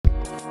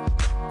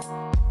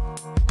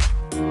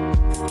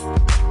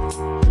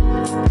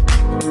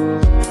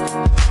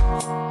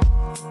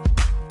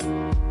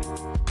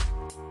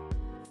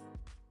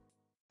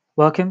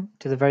Welcome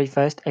to the very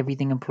first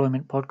Everything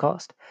Employment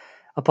podcast,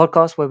 a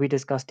podcast where we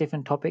discuss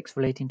different topics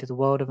relating to the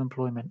world of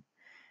employment.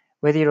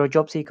 Whether you're a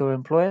job seeker or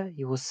employer,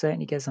 you will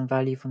certainly get some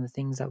value from the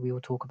things that we will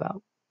talk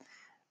about.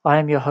 I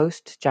am your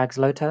host, Jags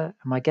Lothar,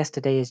 and my guest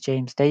today is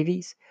James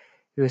Davies,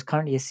 who is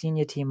currently a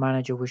senior team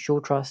manager with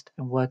Shaw Trust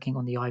and working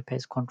on the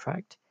IPES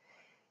contract.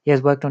 He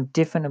has worked on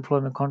different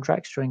employment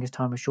contracts during his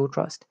time with Shaw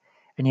Trust,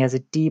 and he has a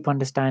deep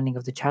understanding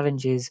of the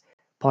challenges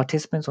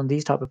participants on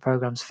these type of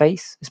programs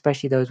face,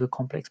 especially those with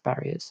complex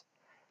barriers.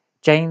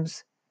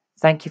 James,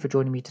 thank you for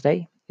joining me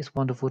today. It's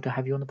wonderful to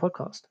have you on the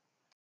podcast.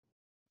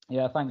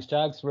 Yeah, thanks,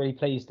 Jags. Really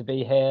pleased to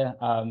be here.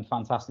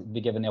 Fantastic to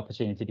be given the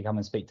opportunity to come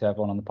and speak to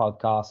everyone on the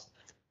podcast.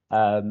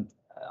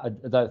 I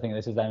don't think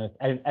this is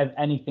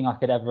anything I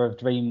could ever have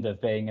dreamed of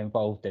being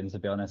involved in, to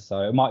be honest. So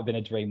it might have been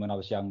a dream when I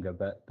was younger,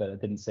 but I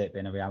didn't see it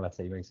being a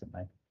reality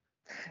recently.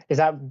 Is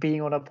that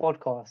being on a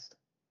podcast?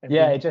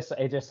 Yeah, it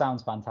just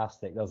sounds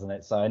fantastic, doesn't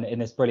it? So and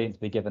it's brilliant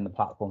to be given the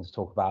platform to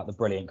talk about the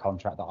brilliant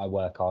contract that I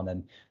work on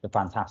and the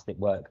fantastic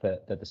work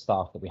that the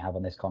staff that we have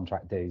on this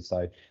contract do.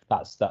 So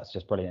that's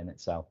just brilliant in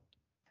itself.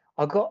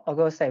 I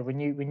gotta say, when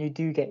you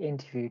do get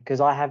interviewed,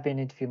 because I have been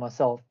interviewed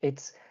myself,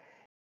 it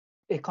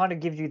kind of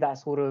gives you that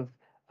sort of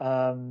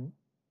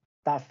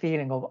that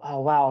feeling of, oh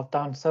wow, I've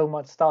done so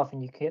much stuff,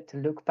 and you get to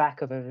look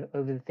back over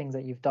the things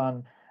that you've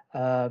done,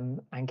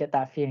 and get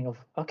that feeling of,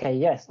 okay,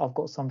 yes, I've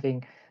got some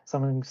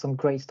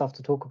great stuff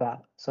to talk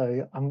about.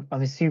 So I'm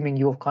assuming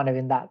you're kind of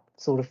in that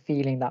sort of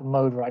feeling, that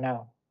mode right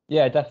now.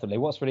 Yeah, definitely.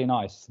 What's really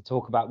nice to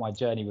talk about my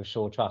journey with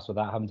Shaw Trust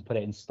without having to put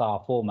it in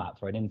star format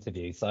for an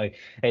interview. So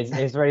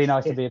it's really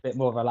nice to be a bit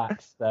more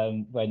relaxed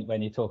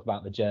when you talk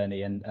about the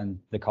journey and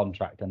the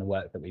contract and the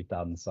work that we've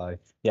done. So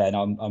yeah,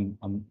 no,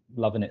 I'm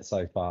loving it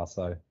so far.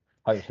 So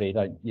hopefully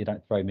you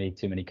don't throw me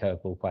too many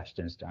curveball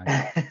questions,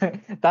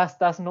 Jack.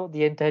 That's not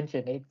the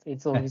intention.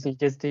 It's obviously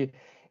just to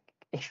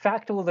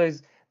extract all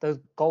those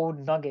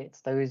gold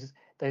nuggets, those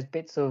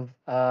bits of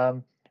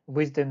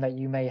wisdom that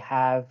you may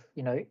have,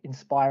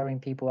 inspiring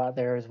people out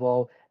there as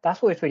well.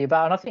 That's what it's really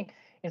about. And I think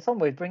in some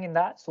ways bringing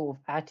that sort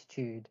of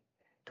attitude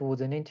towards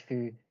an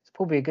interview is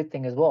probably a good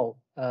thing as well.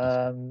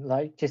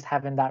 Like just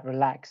having that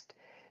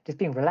just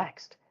being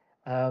relaxed,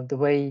 the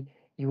way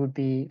you would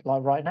be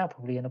like right now,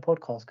 probably in a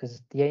podcast,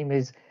 because the aim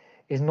is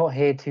not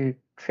here to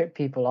trip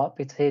people up.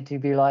 It's here to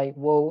be like,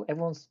 well,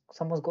 everyone's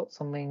got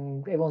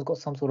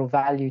some sort of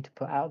value to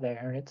put out there,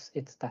 and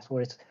that's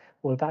what it's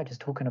all about, just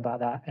talking about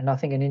that. And I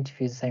think an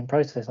interview is the same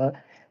process.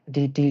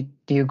 Do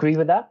you agree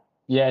with that?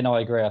 Yeah, no,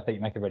 I agree. I think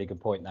you make a really good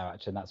point there,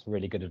 actually, and that's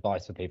really good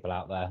advice for people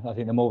out there. I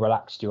think the more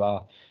relaxed you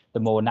are, the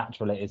more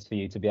natural it is for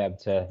you to be able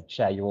to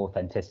share your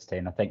authenticity.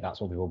 And I think that's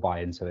what people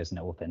buy into, isn't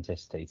it?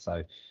 Authenticity. So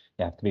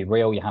you have to be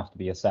real, you have to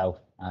be yourself.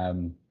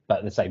 But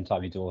at the same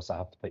time, you do also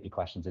have to put your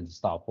questions into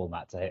style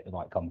format to hit the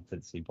right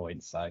competency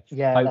points. So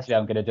Yeah, hopefully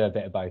I'm going to do a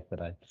bit of both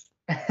today.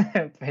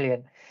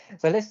 Brilliant.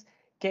 So let's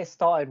get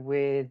started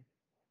with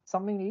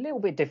something a little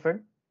bit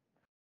different.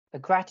 A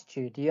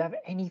gratitude. Do you have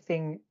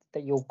anything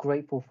that you're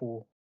grateful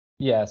for?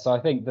 Yeah, so I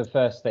think the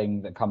first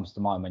thing that comes to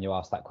mind when you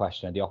ask that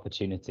question are the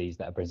opportunities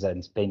that are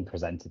being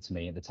presented to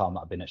me at the time that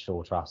I've been at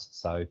Shaw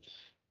Trust. So,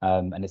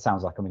 and it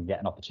sounds like I'm going to get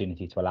an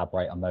opportunity to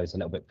elaborate on those a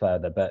little bit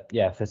further. But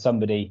yeah, for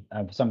somebody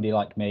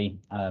like me,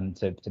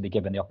 to be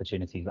given the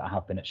opportunities that I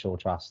have been at Shaw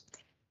Trust,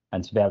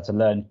 and to be able to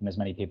learn from as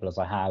many people as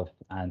I have,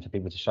 and for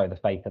people to show the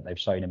faith that they've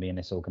shown in me in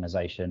this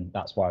organisation,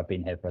 that's why I've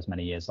been here for as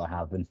many years as I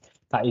have, and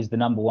that is the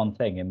number one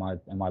thing in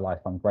my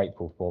life I'm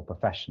grateful for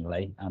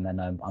professionally. And then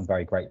I'm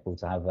very grateful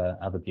to have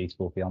a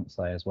beautiful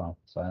fiance as well.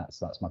 So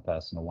that's my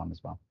personal one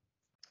as well.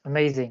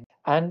 Amazing.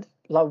 And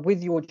like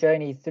with your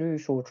journey through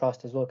Shaw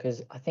Trust as well,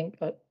 because I think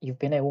you've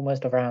been there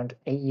almost around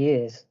 8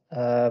 years.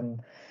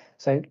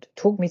 So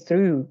talk me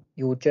through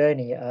your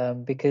journey,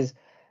 because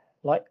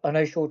like I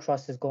know Shaw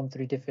Trust has gone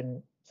through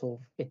different sort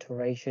of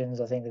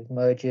iterations. I think there's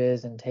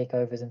mergers and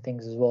takeovers and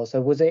things as well.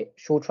 So was it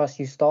Shaw Trust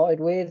you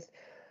started with?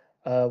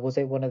 Was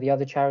it one of the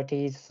other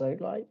charities? So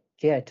like,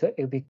 yeah, it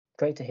would be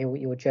great to hear what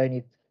your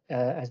journey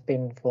has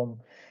been from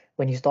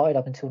when you started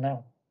up until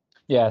now.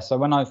 Yeah, so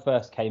when I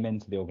first came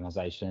into the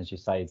organisation, as you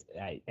say,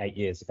 8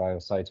 years ago,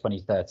 so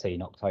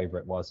 2013 October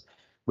it was,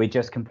 we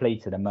just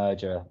completed a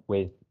merger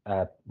with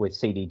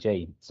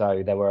CDG.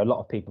 So there were a lot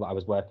of people that I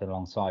was working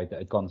alongside that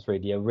had gone through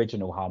the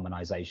original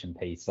harmonisation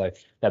piece. So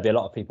there'll be a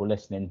lot of people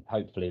listening,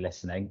 hopefully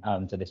listening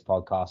to this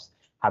podcast,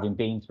 having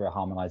been through a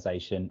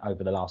harmonisation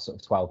over the last sort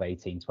of 12,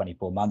 18,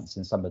 24 months,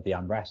 and some of the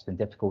unrest and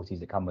difficulties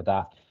that come with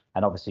that.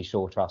 And obviously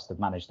Shaw Trust have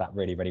managed that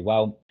really, really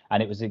well.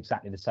 And it was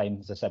exactly the same,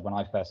 as I said, when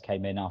I first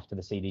came in after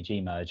the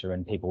CDG merger,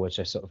 and people were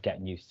just sort of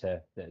getting used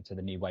to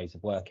the new ways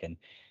of working.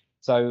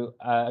 So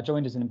I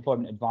joined as an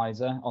employment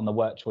advisor on the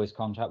work choice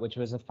contract, which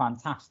was a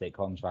fantastic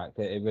contract.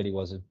 It really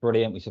was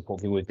brilliant. We support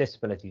people with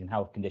disabilities and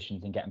health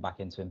conditions and getting back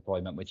into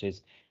employment, which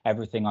is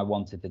everything I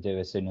wanted to do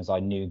as soon as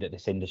I knew that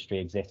this industry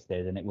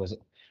existed. And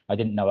I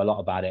didn't know a lot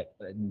about it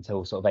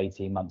until sort of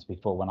 18 months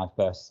before when I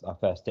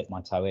first dipped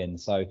my toe in.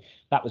 So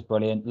that was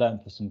brilliant.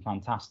 Learned from some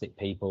fantastic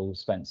people,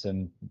 spent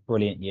some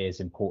brilliant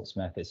years in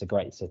Portsmouth. It's a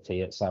great city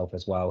itself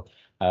as well.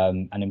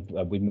 And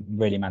we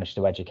really managed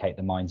to educate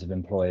the minds of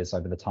employers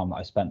over the time that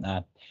I spent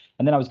there.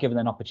 And then I was given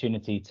an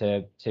opportunity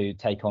to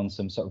take on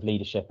some sort of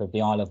leadership of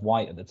the Isle of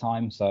Wight at the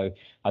time. So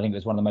I think it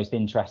was one of the most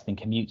interesting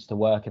commutes to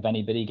work of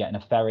anybody, getting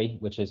a ferry,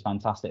 which is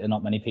fantastic. There are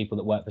not many people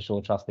that work for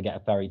Shore Trust to get a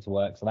ferry to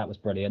work. So that was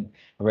brilliant.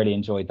 I really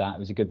enjoyed that. It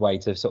was a good way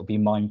to sort of be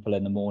mindful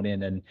in the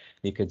morning, and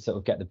you could sort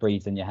of get the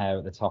breeze in your hair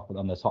at the top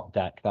on the top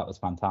deck. That was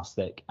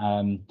fantastic.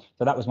 So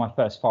that was my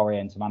first foray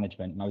into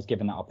management, and I was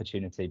given that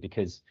opportunity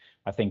because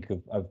I think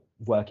of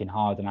working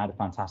hard, and I had a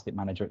fantastic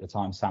manager at the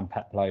time, Sam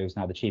Peplow, who's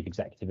now the chief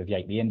executive of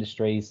Yateley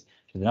Industries,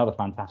 which is another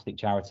fantastic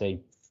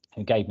charity,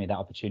 who gave me that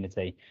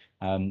opportunity.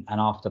 And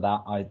after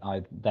that,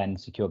 I then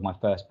secured my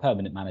first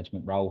permanent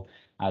management role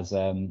as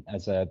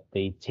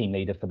the team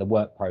leader for the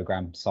work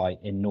programme site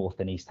in North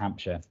and East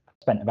Hampshire.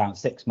 Spent about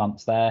 6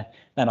 months there.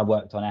 Then I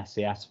worked on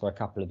SCS for a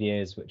couple of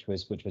years, which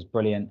was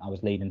brilliant. I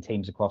was leading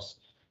teams across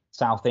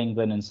South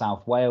England and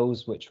South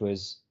Wales, which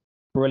was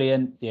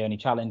brilliant. The only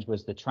challenge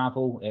was the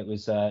travel.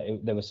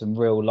 There was some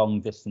real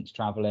long distance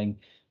traveling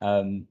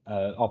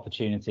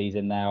opportunities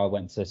in there. I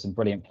went to some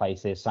brilliant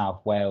places,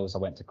 South Wales, I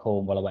went to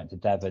Cornwall, I went to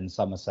Devon,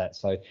 Somerset,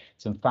 so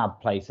some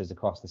fab places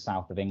across the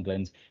south of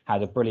England.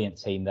 Had a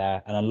brilliant team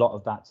there, and a lot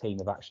of that team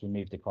have actually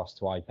moved across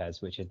to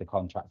IPES, which is the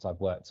contract I've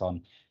worked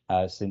on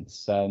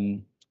since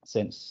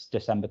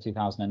December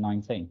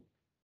 2019.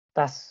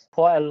 That's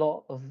quite a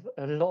lot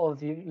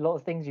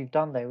of things you've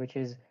done there, which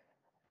is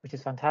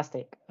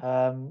fantastic.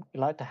 You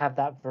like to have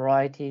that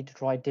variety, to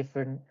try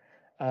different,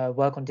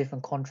 work on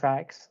different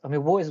contracts. I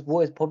mean, what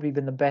has probably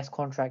been the best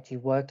contract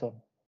you've worked on?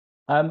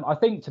 I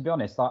think, to be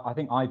honest, I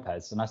think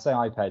IPES, and I say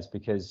IPES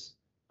because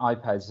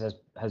IPES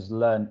has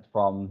learned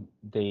from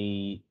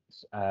the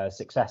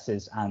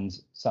successes and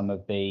some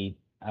of the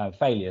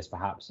failures,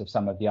 perhaps, of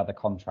some of the other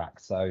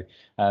contracts. So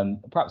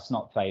perhaps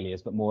not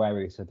failures, but more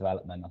areas of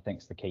development, I think,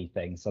 is the key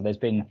thing. So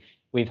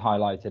we've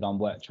highlighted on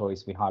work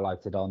choice, we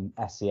highlighted on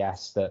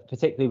SES that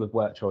particularly with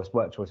work choice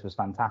was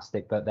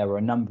fantastic, but there were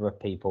a number of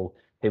people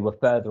who were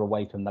further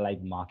away from the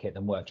labour market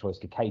than work choice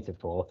could cater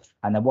for,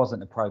 and there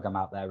wasn't a programme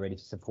out there really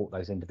to support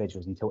those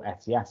individuals until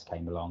SES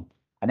came along.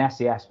 And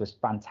SES was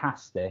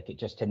fantastic. It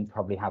just didn't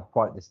probably have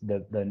quite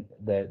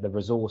the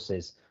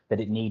resources that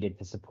it needed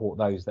to support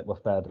those that were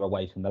further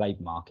away from the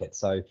labour market.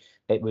 So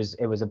it was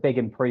a big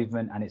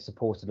improvement, and it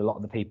supported a lot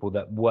of the people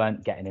that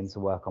weren't getting into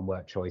work on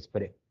work choice,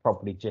 but it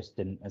probably just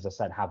didn't, as I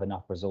said, have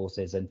enough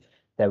resources. And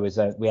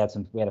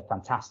we had a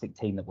fantastic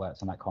team that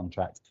worked on that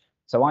contract.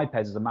 So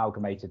IPES has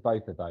amalgamated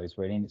both of those,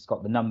 really, and it's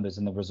got the numbers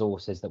and the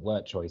resources that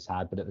work choice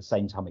had, but at the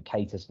same time it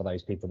caters for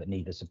those people that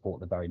need the support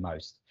the very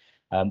most.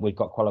 We've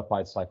got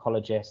qualified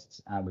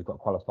psychologists, and we've got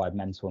qualified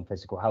mental and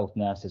physical health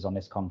nurses on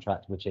this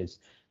contract, which is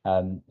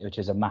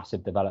a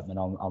massive development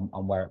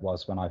on where it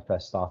was when I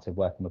first started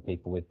working with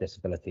people with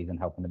disabilities and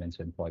helping them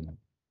into employment.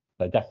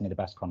 So definitely the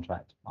best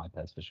contract,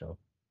 IPES, for sure.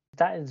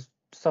 That is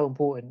so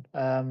important.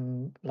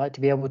 Like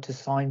to be able to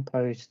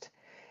signpost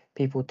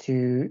people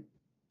to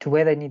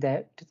where they need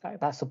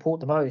that support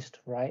the most,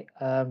 right?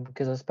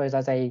 Because I suppose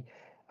as a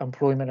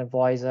employment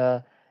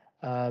advisor,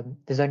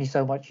 there's only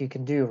so much you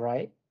can do,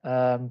 right?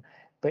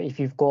 But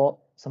if you've got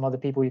some other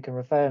people you can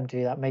refer them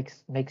to, that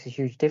makes a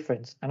huge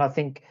difference. And I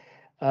think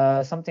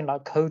something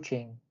like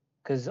coaching,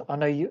 because I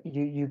know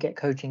you get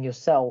coaching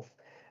yourself,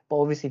 but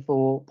obviously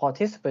for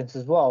participants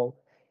as well,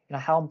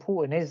 how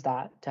important is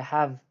that to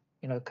have,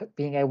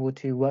 being able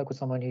to work with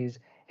someone who's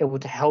able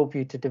to help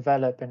you to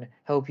develop and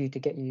help you to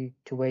get you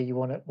to where you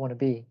want to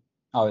be?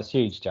 Oh, it's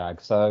huge,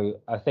 Jag.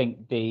 So I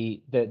think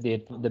the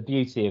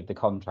beauty of the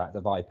contract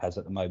of IPES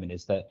at the moment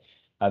is that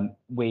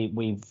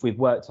we've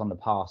worked on the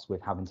past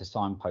with having to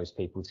signpost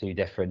people to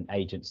different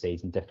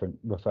agencies and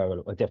different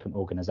referral or different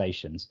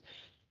organisations.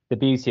 The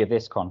beauty of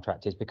this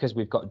contract is because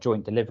we've got a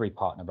joint delivery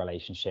partner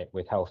relationship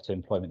with Health to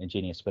Employment and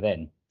Genius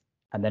Within,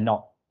 and they're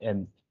not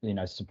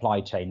supply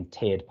chain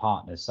tiered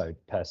partners, so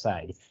per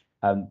se.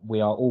 We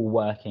are all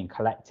working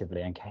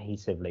collectively and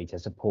cohesively to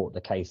support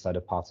the caseload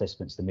of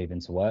participants to move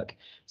into work.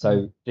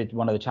 So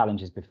one of the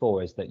challenges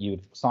before is that you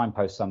would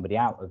signpost somebody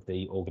out of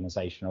the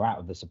organisation or out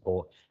of the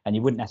support, and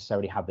you wouldn't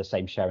necessarily have the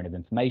same sharing of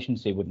information,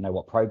 so you wouldn't know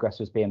what progress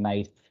was being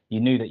made. You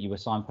knew that you were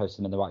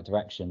signposting in the right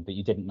direction, but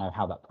you didn't know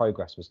how that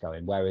progress was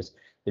going. Whereas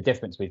the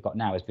difference we've got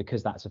now is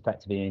because that's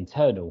effectively an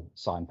internal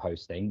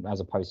signposting as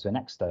opposed to an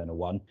external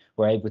one,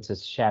 we're able to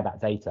share that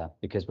data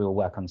because we all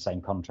work on the same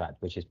contract,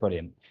 which is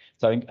brilliant.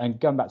 So, and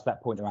going back to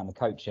that point around the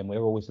coaching,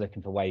 we're always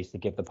looking for ways to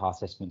give the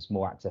participants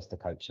more access to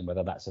coaching,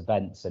 whether that's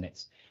events and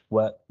it's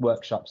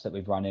workshops that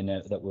we're running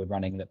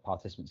that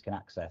participants can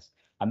access.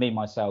 I mean,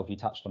 myself, you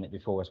touched on it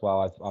before as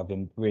well. I've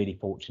been really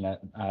fortunate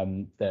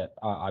that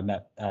I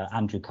met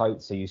Andrew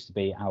Coates, who used to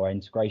be our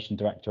integration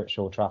director at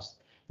Shaw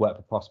Trust, worked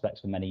for Prospects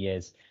for many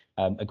years,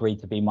 agreed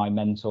to be my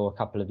mentor a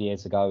couple of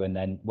years ago. And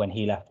then when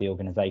he left the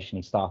organisation,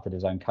 he started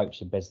his own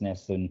coaching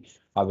business. And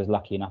I was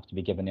lucky enough to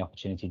be given the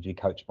opportunity to be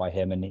coached by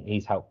him. And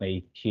he's helped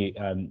me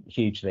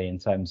hugely in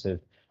terms of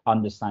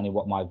understanding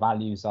what my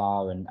values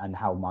are and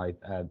how my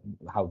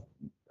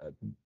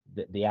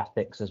the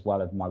ethics as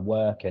well of my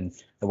work and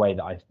the way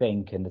that I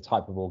think and the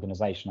type of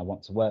organization I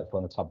want to work for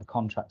and the type of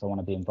contract I want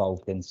to be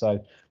involved in.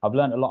 So I've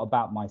learned a lot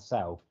about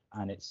myself,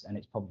 and it's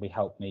probably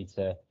helped me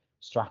to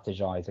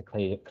strategize a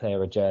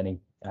clearer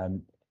journey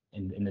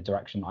in the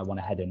direction I want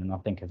to head in. And I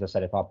think, as I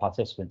said, if our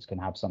participants can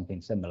have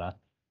something similar,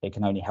 it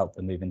can only help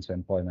them move into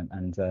employment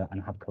and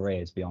have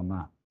careers beyond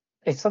that.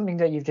 It's something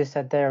that you've just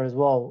said there as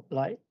well,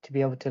 like to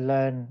be able to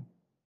learn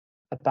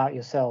about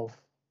yourself.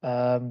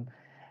 And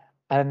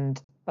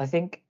I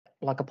think,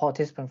 like a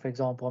participant, for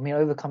example, I mean,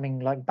 overcoming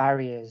like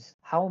barriers,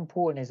 how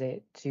important is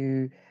it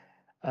to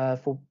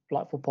for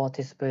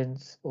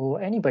participants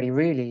or anybody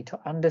really to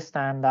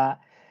understand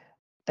that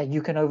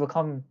you can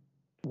overcome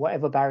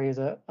whatever barriers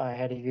are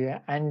ahead of you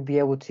and be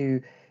able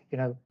to,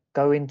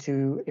 go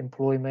into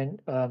employment,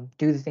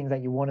 do the things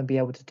that you want to be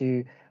able to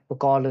do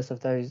regardless of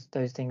those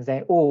things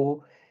there,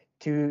 or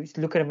to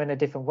look at them in a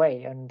different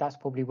way. And that's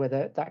probably where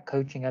that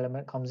coaching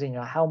element comes in.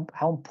 How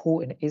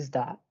important is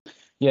that?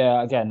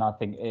 Yeah, again, I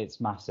think it's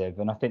massive,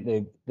 and I think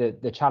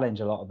the challenge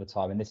a lot of the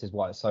time, and this is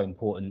why it's so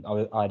important.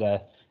 I had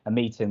a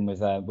meeting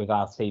with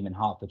our team in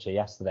Hertfordshire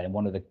yesterday, and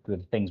one of the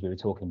things we were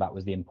talking about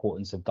was the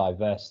importance of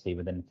diversity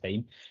within the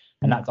team.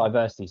 And that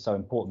diversity is so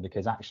important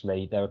because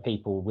actually there are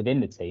people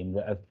within the team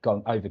that have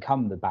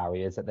overcome the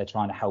barriers that they're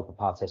trying to help a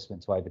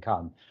participant to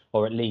overcome,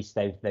 or at least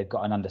they've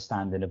got an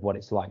understanding of what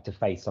it's like to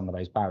face some of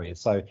those barriers.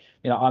 So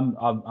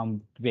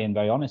I'm being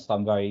very honest.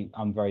 I'm very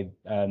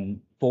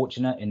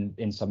fortunate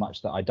in so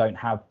much that I don't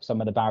have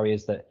some of the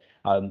barriers that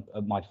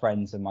my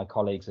friends and my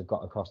colleagues have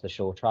got across the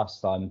Shaw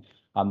Trust.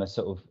 I'm a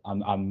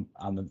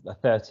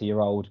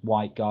 30-year-old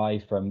white guy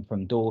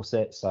from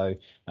Dorset, so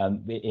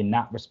in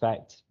that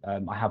respect,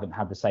 I haven't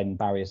had the same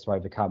barriers to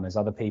overcome as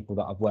other people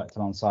that I've worked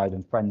alongside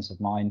and friends of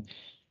mine.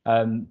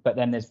 But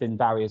then there's been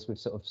barriers with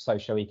sort of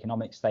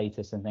socio-economic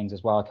status and things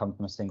as well. I come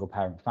from a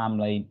single-parent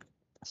family,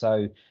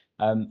 so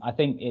I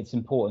think it's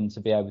important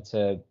to be able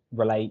to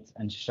relate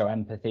and show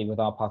empathy with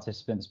our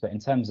participants. But in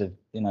terms of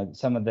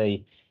some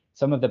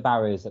of the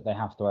barriers that they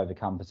have to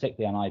overcome,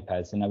 particularly on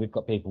iPads, we've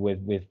got people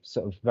with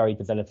sort of very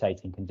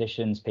debilitating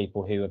conditions,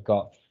 people who have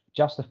got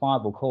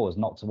justifiable cause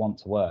not to want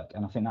to work,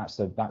 and I think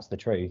that's the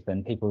truth.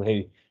 And people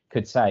who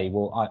could say,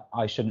 well,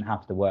 I shouldn't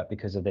have to work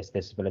because of this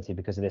disability,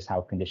 because of this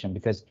health condition,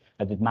 because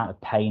of the amount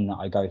of pain that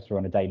I go through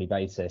on a daily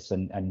basis,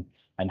 and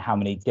how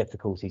many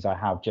difficulties I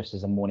have just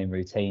as a morning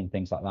routine,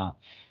 things like that.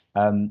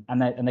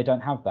 And they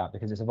don't have that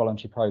because it's a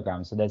voluntary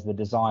program. So there's the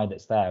desire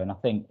that's there. And I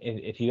think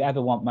if you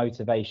ever want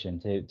motivation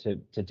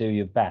to do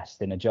your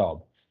best in a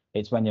job,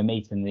 it's when you're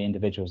meeting the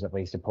individuals that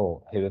we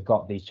support who have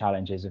got these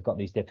challenges, have got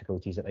these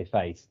difficulties that they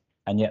face,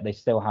 and yet they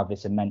still have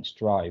this immense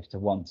drive to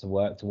want to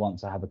work, to want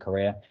to have a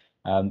career,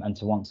 and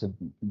to want to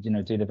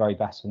do the very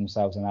best for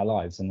themselves in their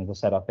lives. And as I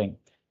said, I think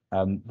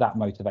that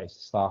motivates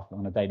the staff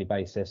on a daily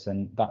basis,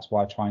 and that's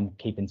why I try and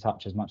keep in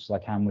touch as much as I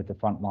can with the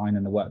front line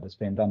and the work that's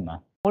being done there.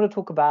 I want to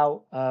talk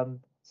about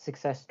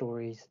success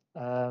stories,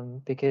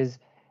 because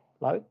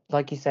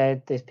like you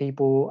said, there's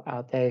people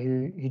out there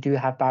who do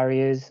have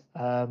barriers,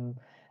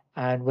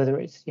 and whether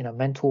it's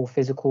mental or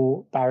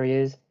physical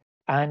barriers.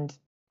 And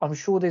I'm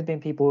sure there's been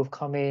people who've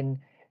come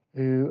in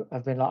who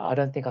have been like, I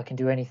don't think I can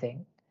do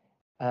anything,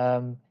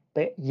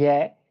 but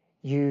yet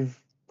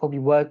you've probably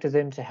worked with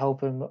them to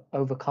help them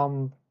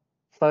overcome,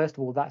 first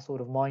of all, that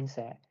sort of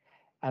mindset,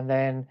 and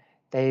then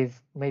they've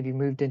maybe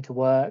moved into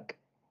work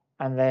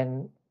and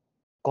then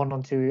gone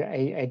on to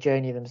a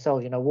journey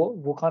themselves.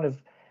 What kind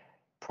of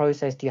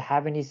process do you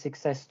have? Any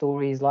success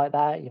stories like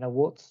that?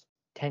 What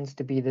tends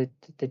to be the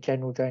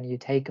general journey you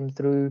take them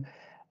through,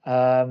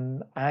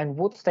 and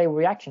what's their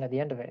reaction at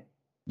the end of it?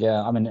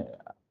 Yeah, I mean,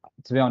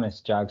 to be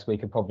honest, Jags, we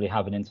could probably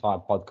have an entire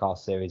podcast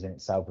series in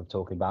itself of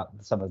talking about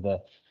some of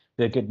the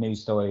good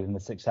news stories and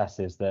the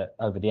successes that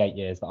over the 8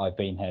 years that I've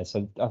been here.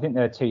 So I think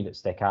there are two that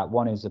stick out.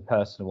 One is a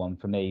personal one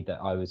for me, that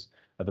I was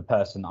the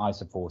person I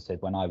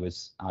supported when I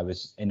was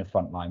in a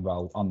frontline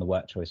role on the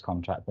work choice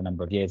contract a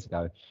number of years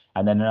ago.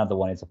 And then another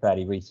one is a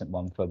fairly recent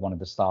one for one of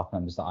the staff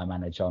members that I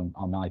manage on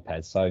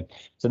iPads. So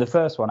the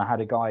first one, I had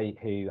a guy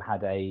who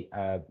had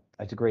a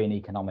degree in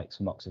economics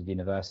from Oxford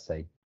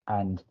University,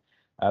 and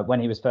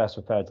when he was first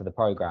referred to the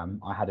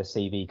program, I had a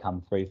CV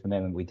come through from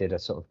him, and we did a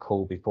sort of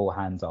call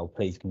beforehand. Oh,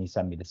 please, can you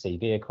send me the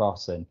CV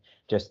across, and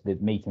just the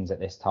meetings at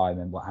this time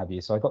and what have you.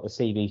 So I got the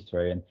CV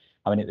through, and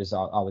I mean,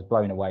 I was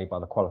blown away by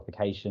the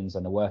qualifications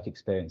and the work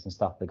experience and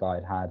stuff the guy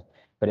had.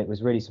 But it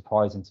was really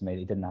surprising to me that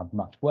he didn't have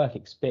much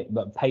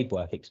paid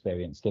work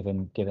experience,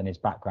 given his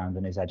background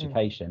and his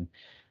education.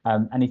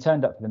 And he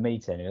turned up for the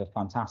meeting. He was a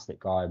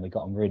fantastic guy, and we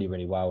got on really,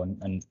 really well.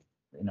 And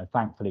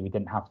thankfully we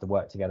didn't have to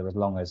work together as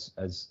long as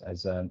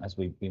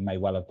we may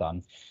well have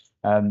done.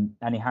 And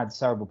he had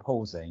cerebral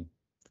palsy,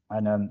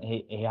 and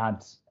he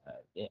had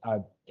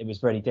it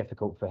was really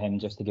difficult for him,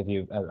 just to give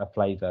you a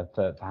flavour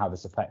for how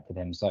this affected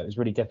him. So it was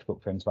really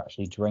difficult for him to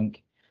actually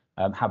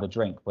have a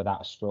drink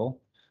without a straw.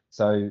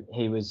 So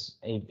he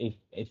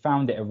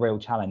found it a real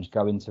challenge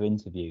going to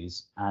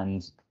interviews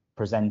and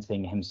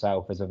presenting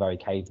himself as a very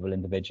capable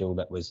individual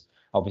that was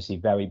obviously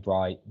very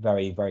bright,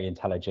 very, very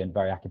intelligent,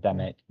 very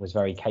academic, was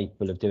very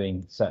capable of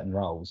doing certain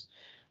roles.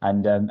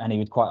 And he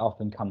would quite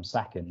often come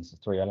second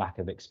through a lack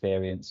of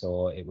experience,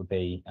 or it would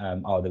be,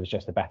 there was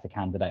just a better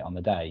candidate on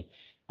the day.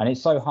 And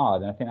it's so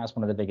hard, and I think that's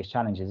one of the biggest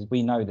challenges. Is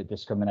we know that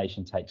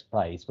discrimination takes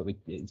place, but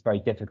it's very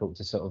difficult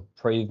to sort of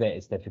prove it.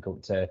 It's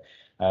difficult to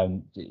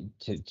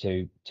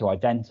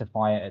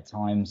identify it at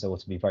times, or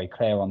to be very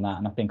clear on that.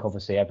 And I think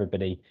obviously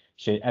everybody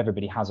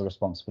has a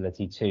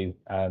responsibility to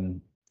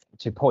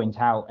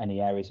point out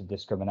any areas of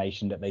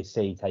discrimination that they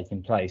see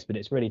taking place. But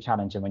it's really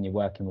challenging when you're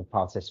working with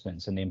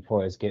participants and the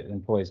employers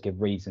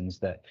give reasons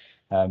that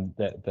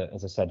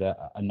as I said,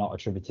 are not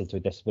attributed to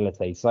a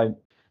disability. So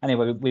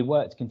anyway, we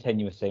worked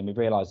continuously, and we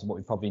realised that what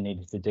we probably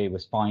needed to do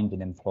was find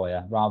an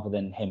employer rather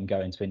than him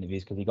going to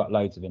interviews, because he got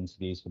loads of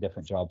interviews for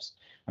different jobs.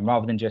 And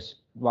rather than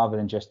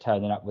just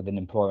turning up with an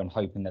employer and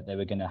hoping that they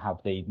were going to have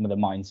the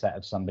mindset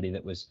of somebody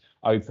that was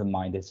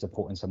open-minded,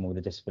 supporting someone with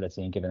a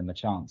disability and giving them a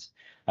chance,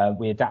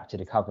 we adapted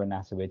a covering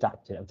letter. We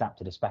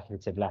adapted a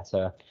speculative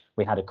letter.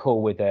 We had a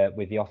call with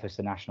the Office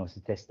of National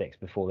Statistics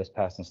before this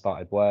person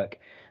started work,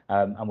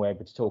 and we're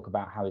able to talk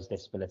about how his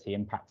disability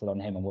impacted on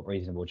him and what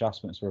reasonable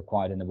adjustments were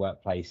required in the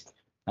workplace.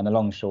 And the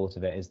long and short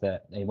of it is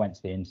that he went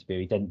to the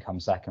interview. He didn't come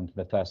second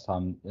for the first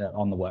time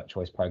on the work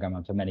choice programme,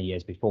 and for many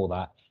years before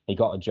that, he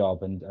got a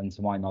job. And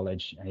to my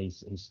knowledge,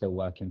 he's still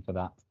working for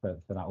that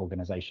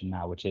organisation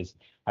now, which is,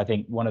 I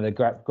think, one of the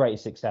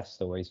greatest success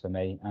stories for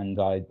me. And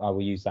I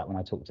will use that when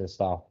I talk to the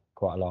staff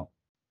quite a lot.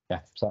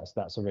 Yeah, so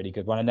that's a really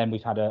good one. And then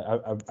we've had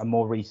a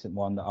more recent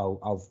one that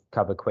I'll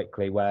cover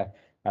quickly, where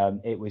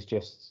it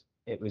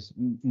was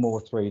more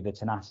through the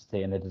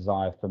tenacity and the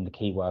desire from the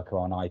key worker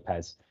on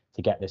IPES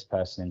to get this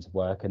person into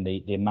work, and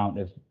the amount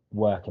of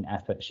work and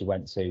effort she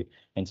went to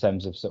in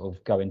terms of sort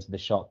of going to the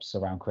shops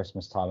around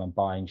Christmas time and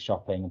buying,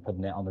 shopping, and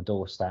putting it on the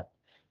doorstep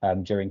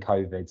during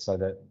COVID, so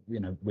that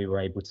we were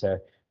able to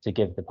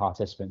give the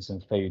participants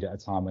some food at a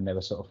time when they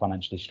were sort of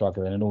financially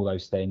struggling, and all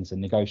those things, and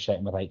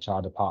negotiating with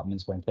HR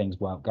departments when things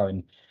weren't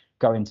going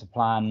to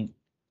plan.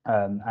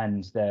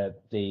 And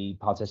the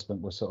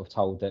participant was sort of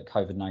told that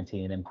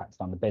COVID-19 had impacted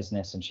on the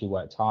business, and she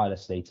worked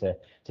tirelessly to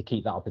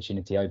keep that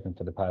opportunity open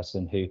for the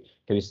person who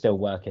is still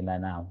working there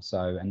now.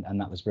 So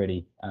and that was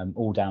really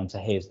all down to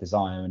his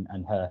desire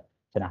and her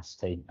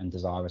tenacity and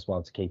desire as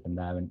well to keep him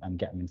there and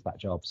get him into that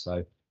job.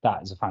 So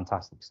that is a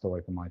fantastic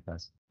story from my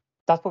person.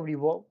 That's probably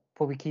what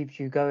keeps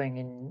you going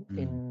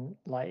in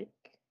like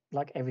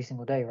every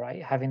single day,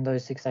 right? Having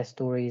those success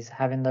stories,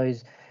 having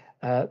those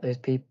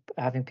people,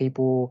 having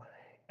people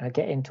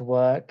get into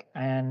work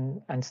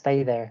and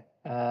stay there,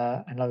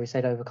 and like we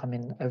said,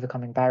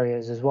 overcoming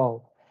barriers as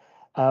well.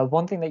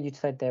 One thing that you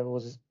said there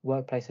was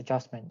workplace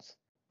adjustments,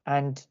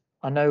 and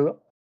I know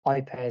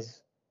IPES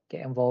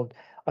get involved.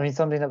 I mean,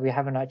 something that we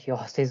haven't actually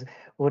asked is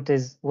what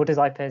does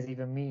IPES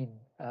even mean?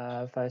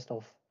 First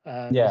off,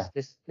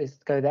 let's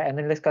go there, and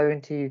then let's go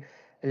into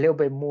a little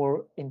bit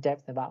more in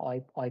depth about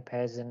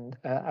IPES and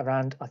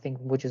around, I think,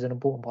 which is an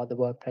important part of the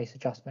workplace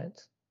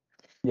adjustments.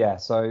 Yeah,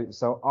 so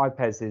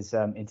IPES is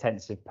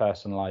intensive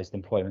personalised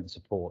employment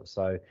support.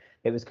 So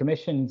it was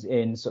commissioned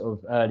in sort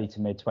of early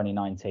to mid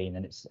 2019,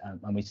 and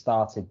and we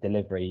started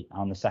delivery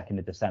on the 2nd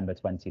of December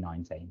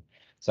 2019.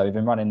 So we've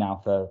been running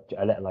now for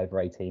a little over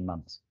 18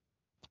 months.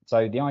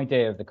 So the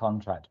idea of the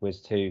contract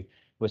was to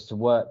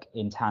work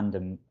in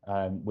tandem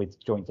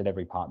with joint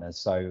delivery partners.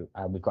 So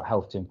we've got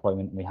Health to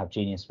Employment, and we have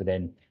Genius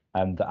within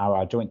that are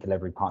our joint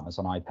delivery partners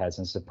on IPES,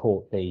 and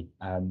support the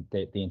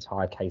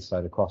entire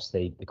caseload across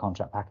the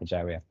contract package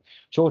area.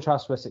 Shaw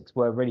Trust did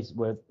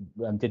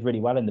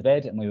really well in the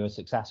bid, and we were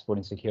successful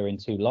in securing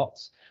 2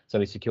 lots. So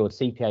we secured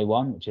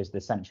CPA1, which is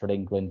the Central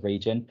England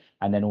region,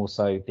 and then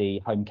also the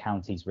Home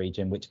Counties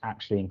region, which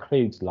actually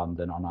includes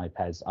London on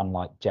IPES,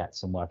 unlike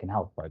JETS and Work and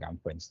Health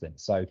Programme, for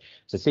instance. So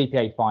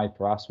CPA5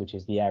 for us, which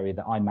is the area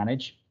that I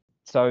manage.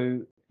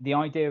 So the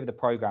idea of the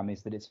programme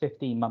is that it's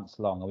 15 months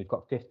long, and we've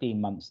got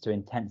 15 months to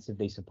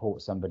intensively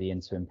support somebody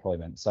into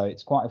employment. So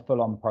it's quite a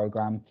full-on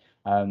programme.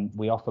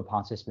 We offer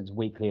participants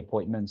weekly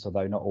appointments,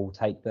 although not all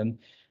take them.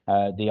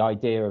 The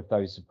idea of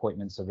those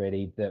appointments are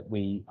really that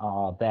we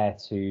are there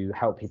to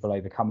help people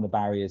overcome the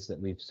barriers that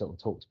we've sort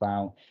of talked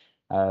about,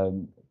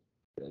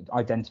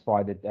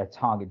 identify their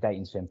target date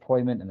into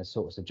employment and the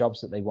sorts of jobs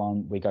that they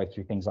want. We go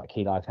through things like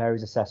key life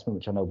areas assessment,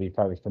 which I know will be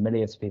very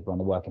familiar to people on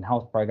the Work and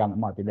Health Programme that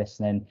might be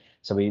listening.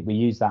 So we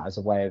use that as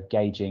a way of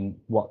gauging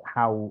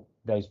how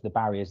the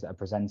barriers that are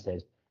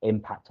presented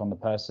impact on the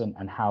person,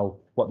 and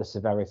what the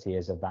severity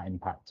is of that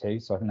impact too.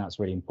 So I think that's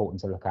really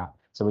important to look at,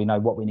 so we know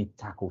what we need to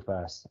tackle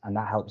first, and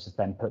that helps us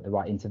then put the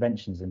right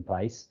interventions in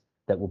place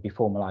that will be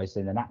formalised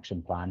in an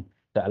action plan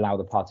that allow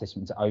the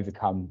participant to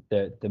overcome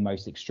the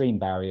most extreme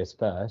barriers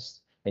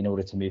first in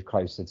order to move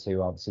closer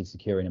to obviously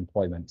securing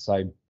employment.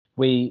 So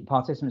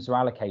participants are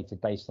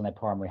allocated based on their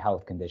primary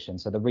health condition.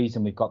 So the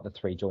reason we've got the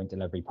 3 joint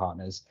delivery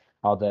partners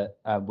are that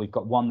we've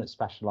got one that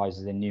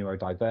specialises in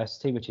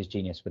neurodiversity, which is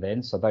Genius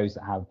Within. So those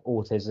that have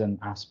autism,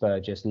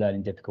 Asperger's,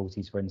 learning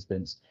difficulties, for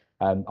instance,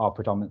 are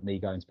predominantly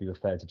going to be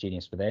referred to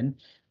Genius Within.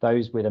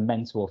 Those with a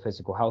mental or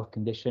physical health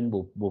condition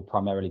will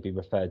primarily be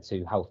referred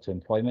to Health to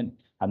Employment,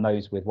 and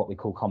those with what we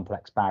call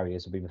complex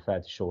barriers will be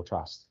referred to Shore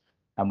Trust.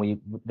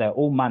 And they're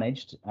all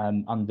managed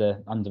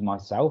under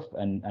myself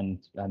and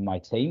my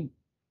team.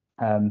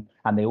 And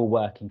they all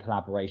work in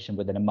collaboration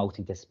within a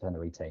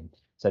multidisciplinary team.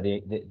 So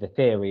the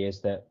theory is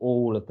that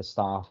all of the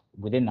staff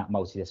within that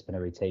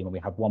multidisciplinary team, and we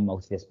have one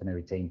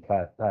multidisciplinary team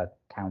per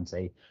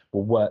county,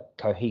 will work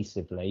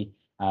cohesively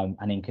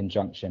and in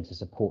conjunction to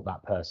support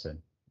that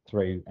person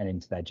through and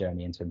into their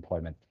journey into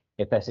employment.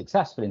 If they're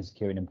successful in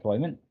securing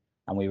employment,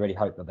 and we really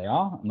hope that they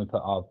are, and we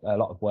put a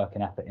lot of work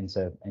and effort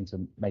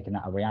into making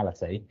that a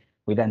reality,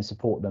 we then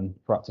support them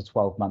for up to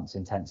 12 months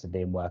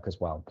intensively in work as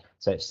well.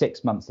 So it's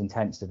 6 months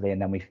intensively, and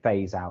then we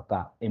phase out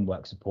that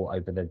in-work support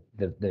over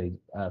the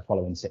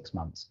following 6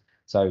 months.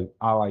 So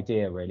our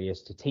idea really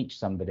is to teach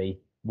somebody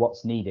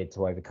what's needed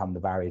to overcome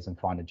the barriers and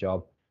find a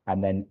job,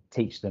 and then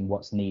teach them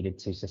what's needed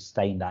to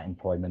sustain that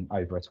employment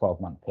over a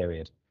 12-month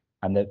period.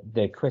 And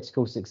the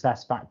critical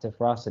success factor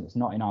for us, and it's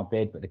not in our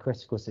bid, but the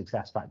critical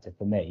success factor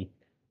for me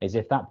is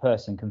if that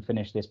person can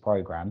finish this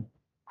program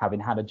having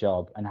had a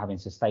job and having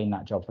sustained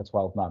that job for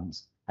 12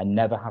 months and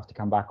never have to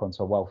come back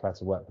onto a welfare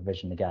to work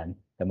provision again,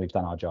 then we've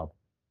done our job.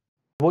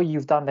 What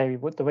you've done there,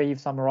 the way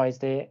you've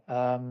summarised it,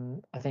 I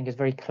think is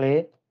very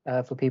clear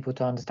for people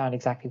to understand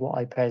exactly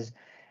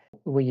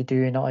what you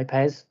do in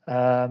IPES,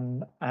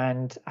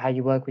 and how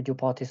you work with your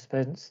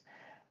participants,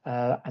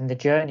 and the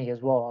journey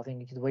as well. I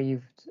think the way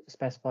you've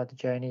specified the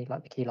journey,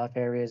 like the key life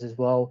areas as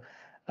well,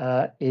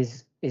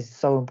 is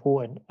so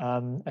important.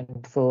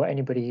 And for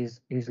anybody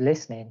who's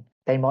listening,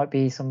 they might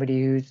be somebody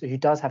who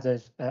does have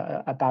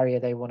a barrier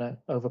they want to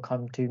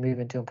overcome to move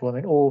into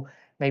employment, or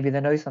maybe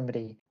they know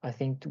somebody. I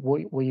think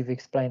what you've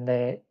explained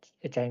there,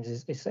 James,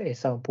 is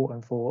so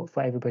important for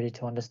everybody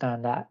to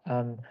understand that,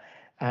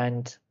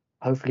 and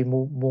hopefully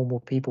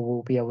more people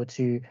will be able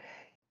to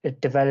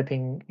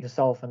developing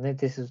yourself, and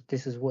this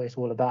is what it's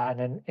all about,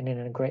 and in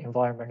a great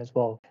environment as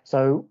well.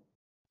 So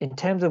in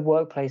terms of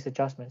workplace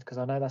adjustments, because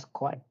I know that's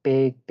quite a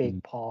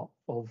big part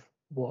of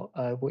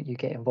what you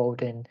get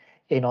involved in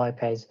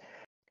IPES,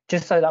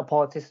 just so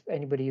that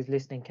anybody who's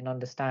listening can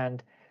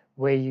understand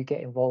where you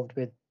get involved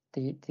with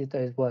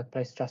those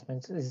workplace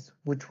adjustments,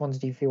 which ones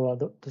do you feel are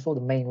the sort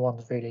of the main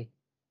ones really?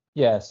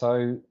 Yeah,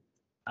 so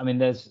I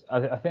mean,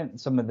 I think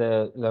some of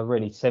the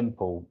really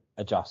simple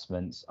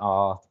adjustments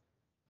are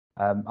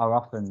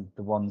often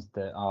the ones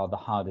that are the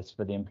hardest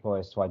for the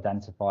employers to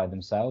identify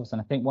themselves.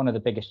 And I think one of the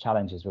biggest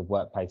challenges with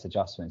workplace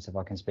adjustments, if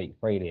I can speak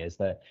freely, is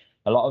that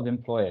a lot of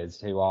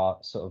employers who are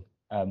sort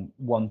of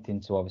wanting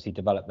to obviously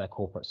develop their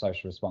corporate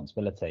social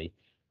responsibility,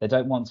 they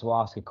don't want to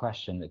ask a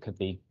question that could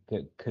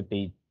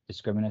be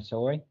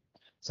discriminatory.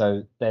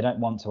 So they don't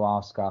want to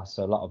ask us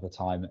a lot of the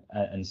time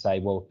and say,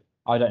 well,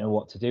 I don't know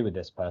what to do with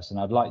this person.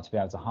 I'd like to be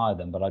able to hire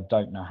them, but I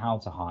don't know how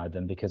to hire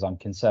them because I'm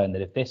concerned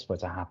that if this were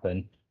to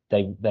happen,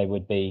 they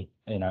would be,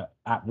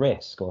 at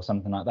risk or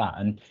something like that.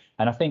 And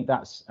I think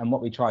and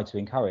what we try to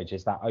encourage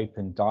is that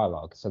open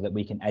dialogue so that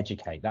we can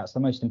educate. That's the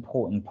most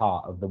important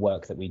part of the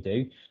work that we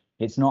do.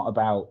 It's not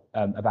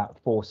about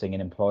forcing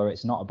an employer.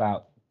 It's not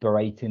about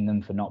berating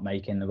them for not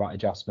making the right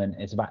adjustment.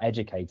 It's about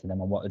educating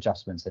them on what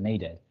adjustments are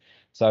needed.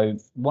 So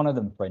one of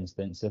them, for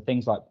instance, are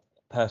things like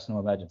personal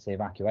emergency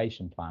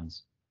evacuation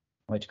plans,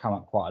 which come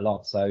up quite a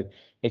lot. So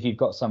if you've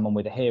got someone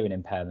with a hearing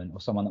impairment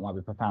or someone that might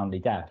be profoundly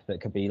deaf,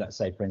 that could be, let's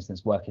say, for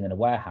instance, working in a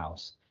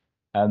warehouse,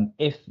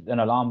 if an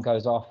alarm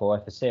goes off or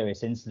if a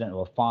serious incident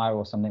or a fire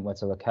or something were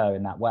to occur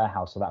in that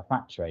warehouse or that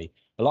factory,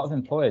 a lot of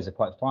employers are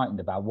quite frightened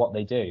about what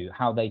they do,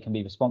 how they can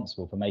be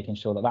responsible for making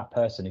sure that that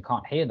person who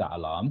can't hear that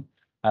alarm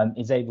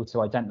is able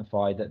to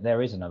identify that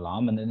there is an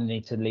alarm and then they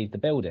need to leave the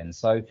building.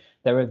 So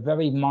there are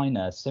very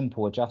minor,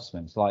 simple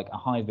adjustments like a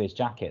high-vis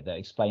jacket that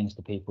explains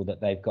to people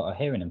that they've got a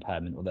hearing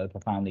impairment or they're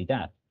profoundly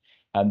deaf.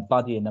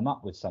 Buddying them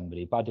up with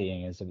somebody.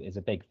 Buddying is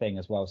a big thing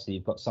as well. So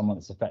you've got someone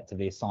that's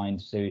effectively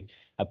assigned to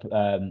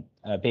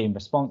being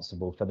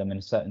responsible for them in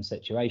a certain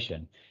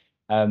situation.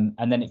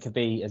 And then it could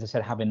be, as I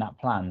said, having that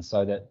plan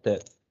so that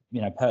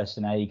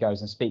person A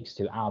goes and speaks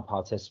to our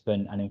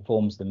participant and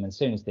informs them as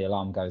soon as the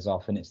alarm goes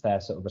off, and it's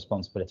their sort of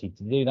responsibility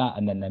to do that.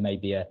 And then there may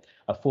be a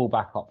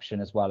fallback option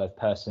as well of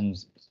person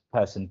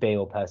B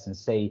or person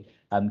C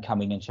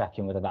coming and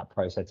checking whether that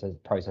process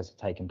has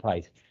taken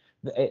place.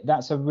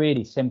 That's a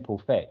really simple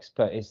fix,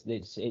 but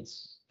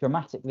it's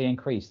dramatically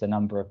increased the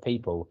number of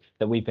people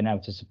that we've been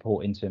able to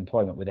support into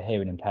employment with a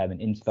hearing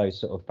impairment into those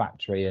sort of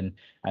factory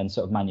and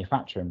sort of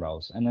manufacturing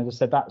roles. And as I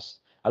said, that's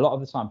a lot of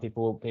the time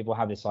people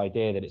have this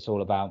idea that it's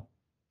all about,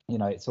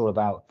 it's all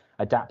about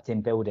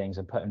adapting buildings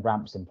and putting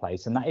ramps in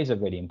place, and that is a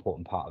really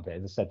important part of it.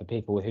 As I said, for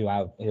people who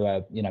are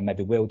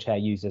maybe wheelchair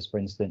users, for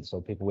instance,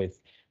 or people with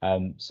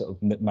sort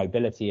of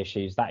mobility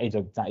issues, that is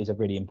a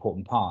really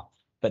important part.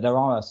 But there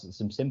are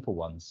some simple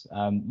ones.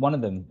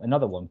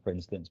 Another one, for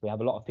instance, we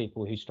have a lot of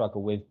people who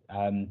struggle with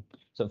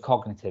sort of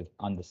cognitive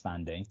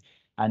understanding.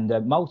 And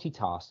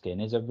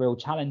multitasking is a real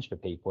challenge for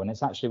people, and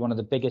it's actually one of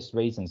the biggest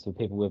reasons for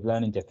people with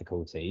learning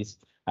difficulties,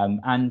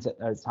 and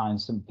at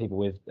times some people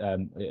with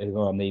who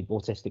are on the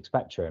autistic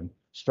spectrum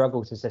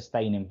struggle to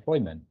sustain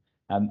employment.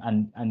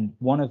 And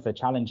one of the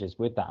challenges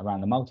with that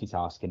around the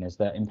multitasking is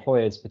that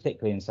employers,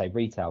 particularly in say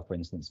retail, for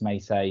instance, may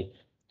say,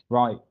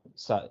 right,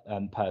 so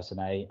person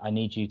A, I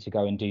need you to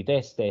go and do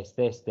this,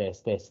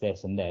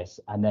 and this,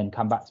 and then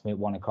come back to me at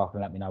 1 o'clock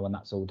and let me know when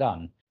that's all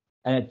done.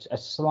 And a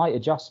slight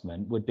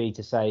adjustment would be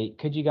to say,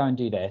 could you go and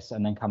do this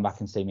and then come back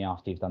and see me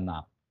after you've done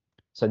that?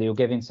 So that you're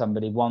giving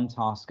somebody one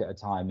task at a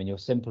time and you're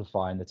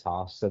simplifying the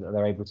task so that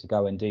they're able to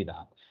go and do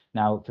that.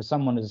 Now, for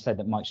someone, as I said,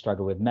 that might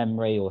struggle with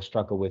memory or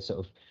struggle with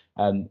sort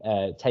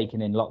of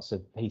taking in lots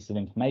of pieces of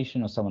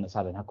information, or someone that's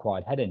had an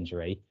acquired head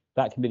injury,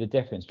 that can be the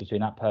difference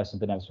between that person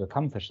being able to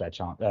accomplish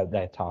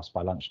their task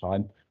by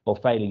lunchtime or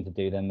failing to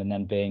do them and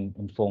then being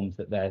informed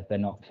that they're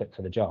not fit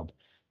for the job.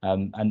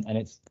 And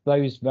it's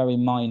those very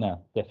minor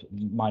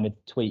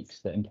tweaks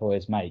that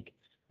employers make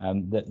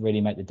that really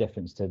make the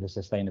difference to the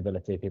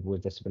sustainability of people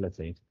with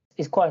disabilities.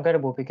 It's quite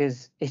incredible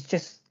because it's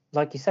just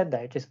like you said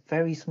there, just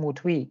very small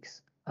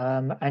tweaks,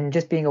 and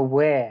just being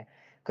aware,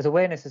 because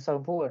awareness is so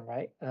important,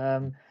 right?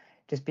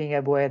 Just being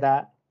aware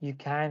that you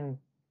can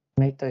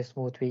make those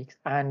small tweaks,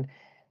 and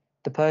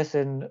the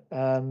person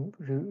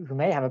who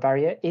may have a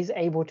barrier is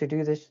able to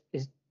do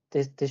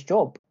this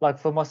job. Like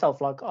for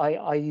myself, like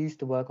I used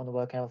to work on the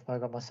work and health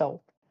program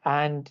myself,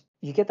 and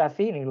you get that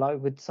feeling like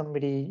with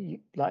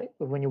somebody, like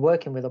when you're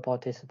working with a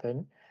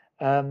participant,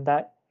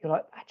 that you're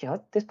like, actually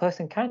this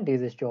person can do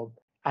this job,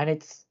 and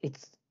it's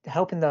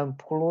helping the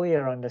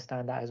employer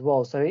understand that as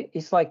well. So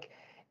it's like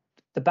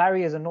the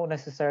barriers are not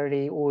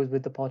necessarily always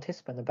with the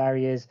participant. The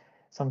barriers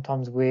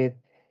sometimes with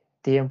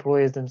the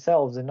employers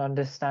themselves, and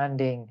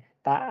understanding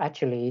that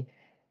actually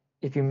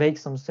if you make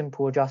some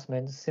simple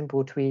adjustments,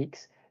 simple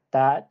tweaks,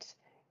 that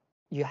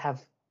you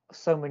have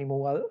so many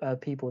more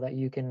people that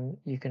you can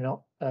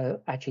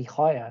actually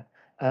hire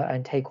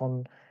and take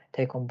on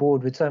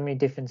board with so many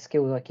different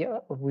skills. Like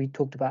we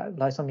talked about,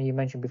 like something you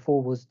mentioned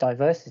before was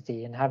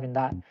diversity, and having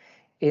that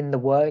in the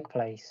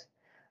workplace,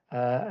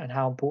 and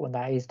how important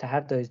that is to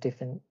have those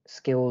different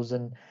skills.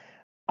 And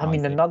I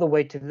mean, another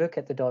way to look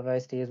at the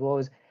diversity as well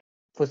is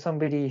for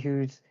somebody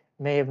who's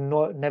may have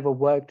never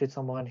worked with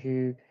someone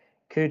who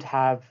could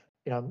have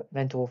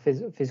mental or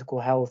physical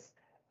health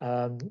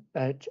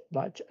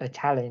like a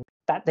challenge,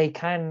 that they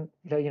can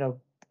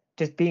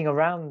just being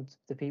around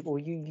the people,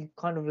 you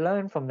kind of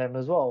learn from them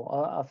as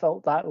well. I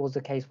felt that was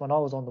the case when I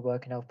was on the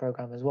work and health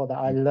program as well, that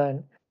I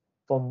learned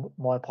from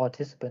my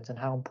participants and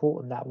how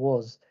important that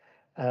was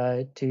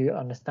to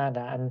understand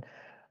that. And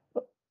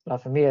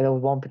like for me, there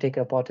was one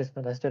particular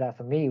participant that stood out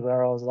for me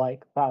where I was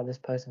like, wow, this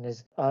person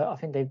is I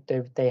think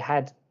they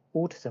had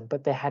autism,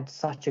 but they had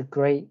such a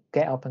great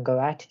get up and go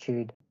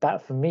attitude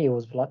that for me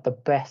was like the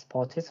best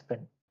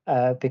participant,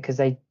 because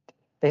they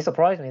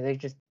surprised me. They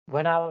just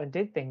went out and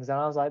did things, and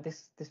I was like,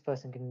 this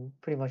person can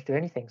pretty much do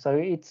anything. So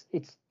it's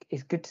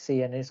good to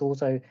see, and it's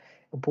also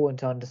important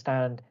to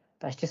understand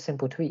that it's just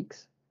simple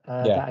tweaks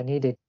that are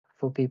needed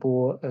for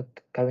people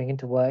going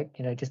into work,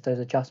 just those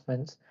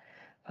adjustments,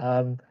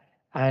 and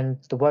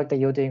the work that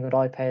you're doing with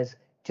iPairs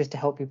just to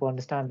help people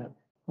understand that.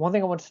 One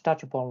thing I wanted to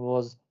touch upon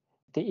was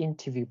the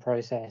interview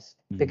process,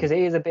 because it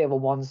is a bit of a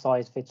one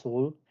size fits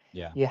all.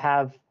 You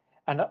have,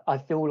 and I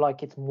feel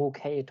like it's more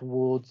catered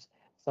towards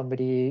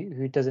somebody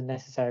who doesn't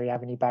necessarily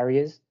have any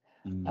barriers.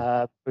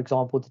 For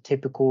example, the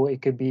typical,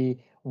 it could be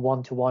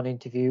 1-to-1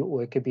 interview,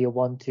 or it could be a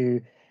 1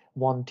 to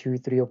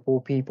 3 or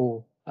 4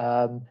 people,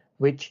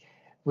 which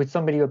with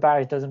somebody with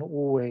barriers doesn't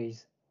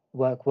always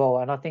work well.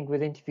 And I think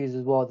with interviews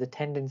as well, the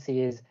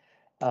tendency is,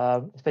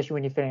 especially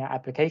when you're filling out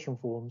application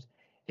forms,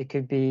 it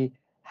could be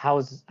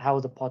how's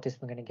the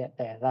participant going to get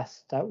there.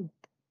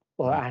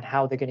 And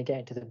how they're going to get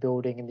into the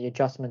building, and the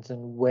adjustments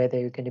and where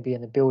they're going to be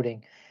in the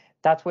building.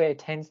 That's where it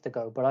tends to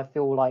go. But I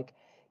feel like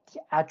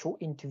the actual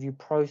interview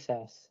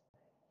process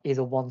is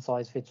a one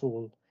size fits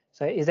all.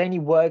 So is there any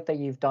work that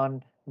you've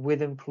done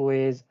with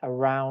employers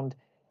around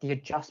the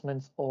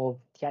adjustments of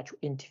the actual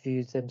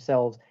interviews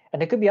themselves?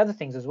 And there could be other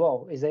things as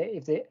well. Is there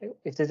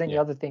if there's any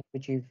other things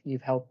which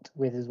you've helped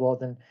with as well,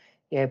 then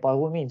by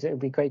all means, it would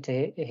be great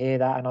to hear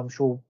that. And I'm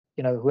sure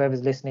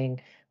whoever's listening,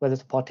 whether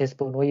it's a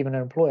participant or even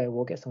an employer,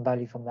 will get some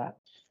value from that.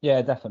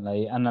 Yeah,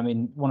 definitely. And I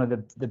mean, one of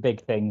the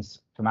big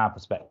things from our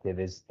perspective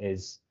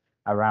is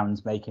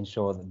around making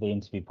sure that the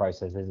interview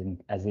process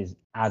is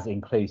as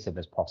inclusive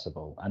as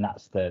possible, and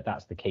that's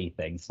the key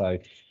thing. So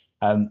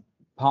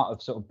part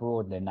of sort of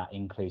broadening that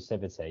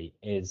inclusivity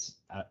is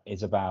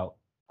about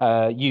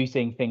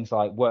using things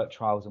like work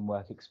trials and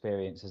work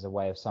experience as a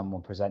way of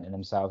someone presenting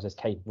themselves as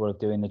capable of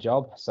doing the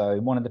job. So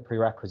one of the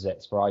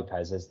prerequisites for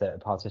IPES is that a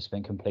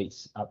participant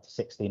completes up to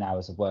 16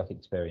 hours of work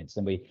experience,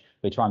 and we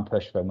try and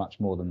push for much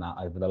more than that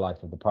over the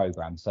life of the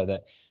program, so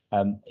that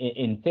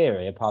in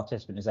theory a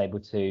participant is able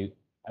to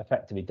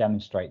effectively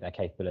demonstrate their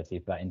capability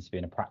for that interview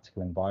in a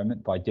practical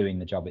environment by doing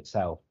the job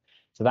itself.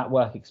 So that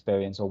work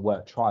experience or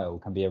work trial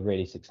can be a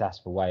really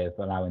successful way of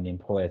allowing the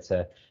employer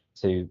to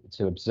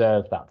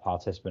observe that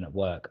participant at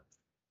work.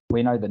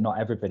 We know that not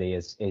everybody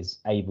is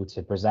able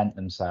to present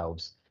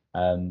themselves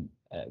in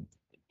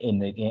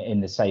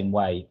the same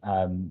way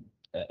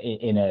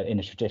in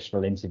a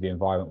traditional interview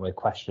environment with a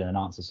question and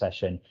answer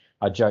session.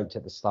 I joked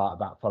at the start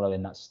about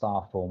following that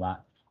STAR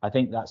format. I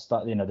think that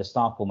the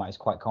STAR format is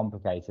quite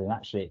complicated, and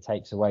actually it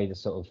takes away the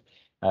sort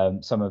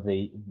of some of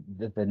the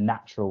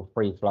natural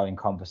free-flowing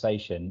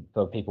conversation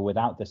for people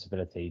without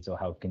disabilities or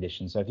health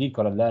conditions. So if you've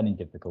got a learning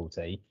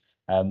difficulty,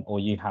 or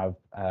you have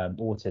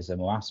autism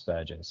or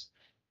Asperger's,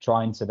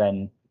 trying to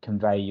then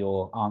convey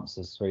your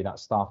answers through that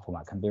STAR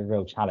format can be a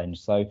real challenge.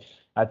 So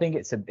I think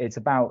it's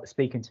about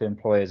speaking to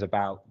employers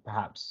about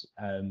perhaps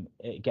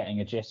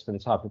getting a gist for the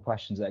type of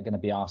questions that are going to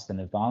be asked in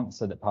advance,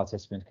 so that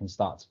participants can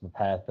start to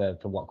prepare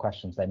for what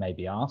questions they may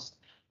be asked.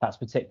 That's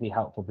particularly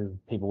helpful for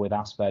people with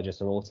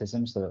Asperger's or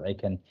autism, so that they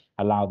can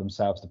allow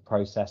themselves to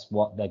process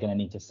what they're going to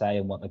need to say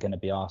and what they're going to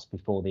be asked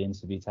before the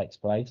interview takes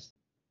place.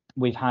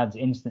 We've had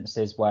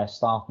instances where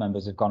staff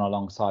members have gone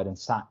alongside and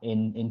sat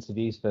in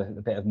interviews for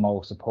a bit of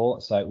moral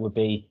support. So it would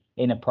be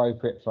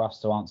inappropriate for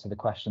us to answer the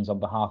questions on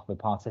behalf of a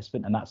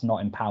participant, and that's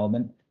not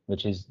empowerment,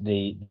 which is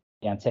the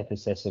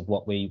antithesis of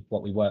what we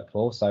work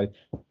for. So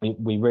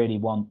we really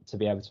want to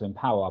be able to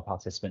empower our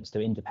participants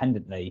to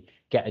independently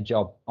get a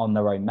job on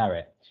their own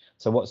merit.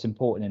 So what's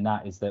important in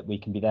that is that we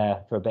can be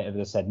there for a bit of,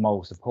 as I said,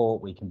 moral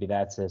support. We can be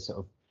there to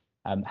sort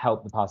of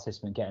help the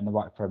participant get in the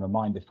right frame of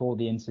mind before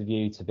the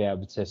interview, to be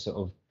able to sort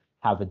of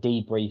have a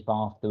debrief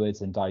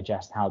afterwards and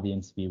digest how the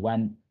interview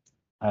went,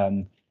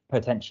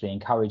 potentially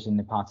encouraging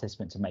the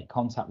participant to make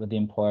contact with the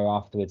employer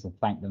afterwards and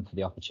thank them for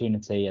the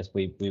opportunity, as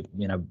we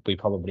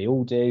probably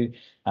all do,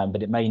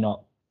 but it may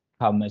not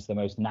come as the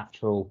most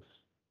natural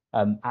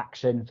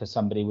action for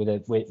somebody with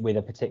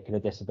a particular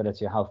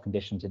disability or health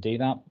condition to do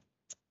that.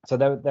 So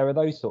there are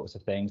those sorts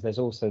of things. There's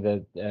also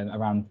the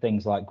around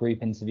things like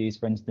group interviews,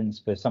 for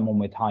instance, for someone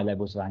with high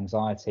levels of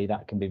anxiety.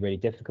 That can be really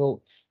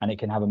difficult, and it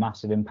can have a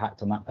massive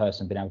impact on that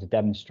person being able to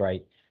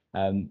demonstrate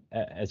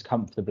as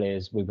comfortably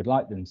as we would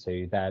like them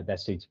to their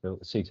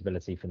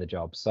suitability for the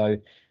job. So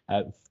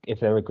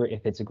if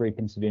it's a group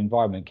interview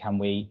environment, can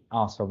we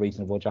ask for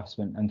reasonable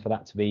adjustment and for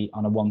that to be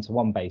on a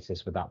one-to-one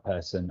basis with that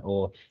person?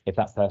 Or if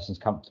that person's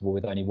comfortable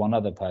with only one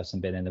other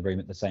person being in the room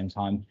at the same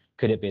time,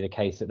 could it be the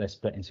case that they're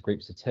split into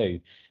groups of two?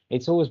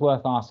 It's always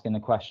worth asking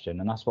the question,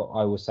 and that's what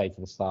I will say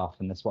to the staff,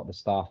 and that's what the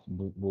staff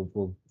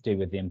will do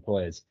with the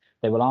employers.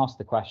 They will ask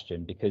the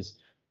question, because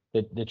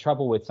the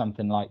trouble with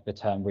something like the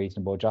term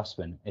reasonable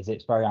adjustment is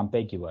it's very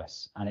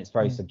ambiguous and it's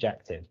very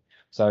subjective.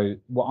 So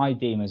what I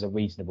deem as a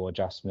reasonable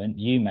adjustment,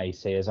 you may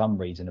see as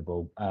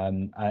unreasonable,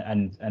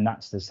 and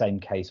that's the same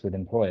case with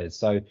employers.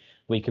 So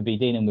we could be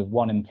dealing with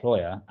one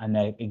employer, and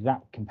their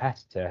exact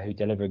competitor who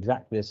deliver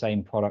exactly the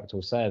same product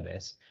or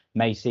service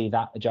may see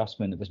that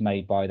adjustment that was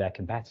made by their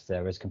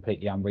competitor as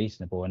completely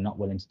unreasonable and not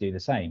willing to do the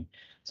same.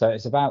 So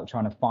it's about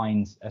trying to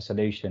find a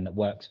solution that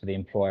works for the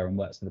employer and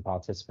works for the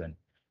participant.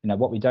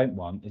 What we don't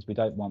want is, we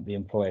don't want the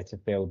employer to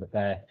feel that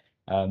they're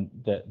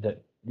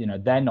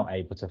not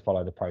able to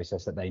follow the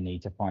process that they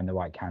need to find the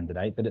right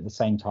candidate. But at the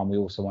same time, we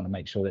also want to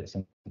make sure that it's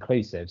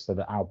inclusive, so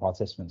that our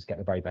participants get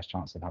the very best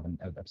chance of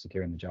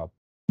securing the job.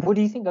 What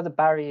do you think are the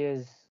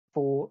barriers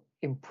for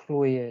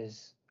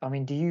employers? I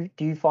mean, do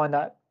you find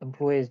that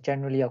employers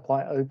generally are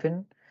quite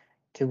open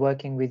to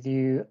working with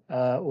you,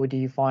 or do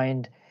you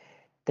find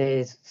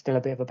there's still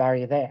a bit of a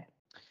barrier there?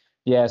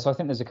 Yeah, so I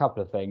think there's a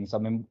couple of things. I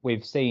mean,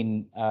 we've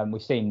seen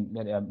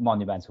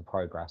monumental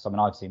progress. I mean,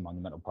 I've seen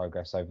monumental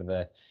progress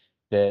over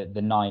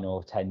the 9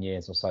 or 10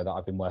 years or so that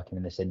I've been working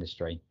in this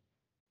industry.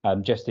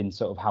 Just in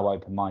sort of how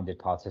open-minded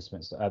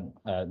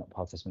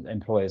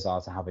employers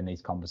are to having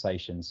these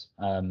conversations,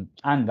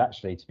 and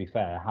actually, to be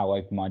fair, how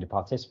open-minded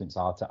participants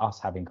are to us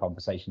having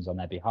conversations on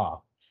their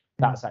behalf.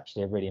 That's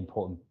actually a really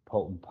important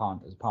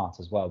part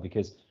as well,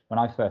 because when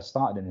I first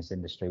started in this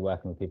industry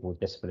working with people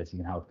with disabilities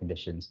and health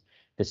conditions,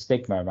 the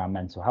stigma around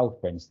mental health,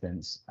 for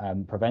instance,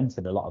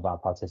 prevented a lot of our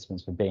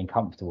participants from being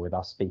comfortable with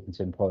us speaking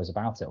to employers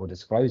about it or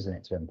disclosing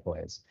it to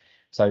employers.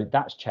 So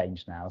that's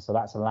changed now. So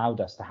that's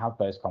allowed us to have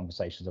those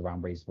conversations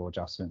around reasonable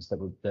adjustments that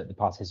the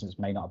participants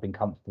may not have been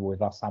comfortable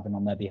with us having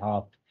on their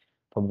behalf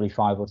probably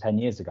 5 or 10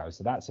 years ago.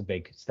 So that's a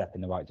big step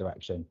in the right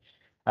direction.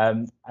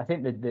 I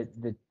think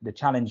that the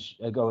challenge,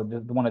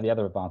 one of the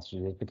other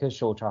advantages is, because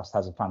Shaw Trust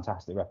has a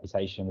fantastic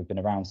reputation. We've been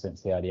around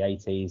since the early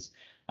 80s.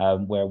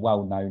 We're a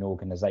well-known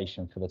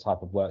organisation for the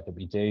type of work that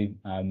we do.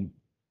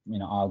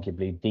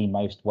 Arguably the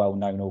most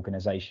well-known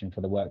organisation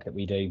for the work that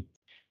we do.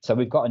 So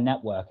we've got a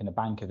network and a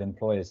bank of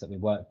employers that we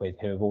work with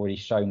who have already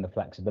shown the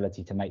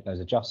flexibility to make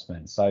those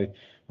adjustments. So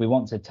we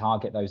want to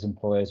target those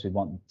employers. We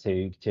want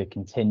to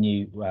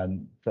continue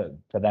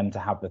for them to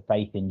have the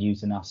faith in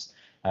using us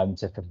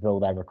to fulfill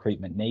their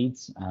recruitment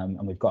needs.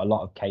 And we've got a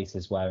lot of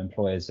cases where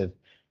employers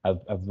have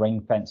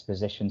ring-fenced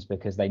positions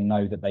because they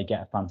know that they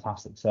get a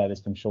fantastic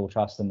service from Shore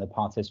Trust, and the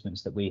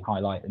participants that we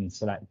highlight and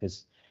select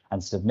as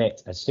and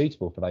submit as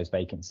suitable for those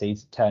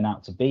vacancies turn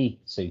out to be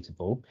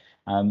suitable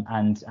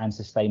and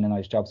sustaining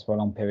those jobs for a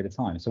long period of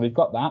time. So we've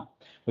got that.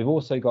 We've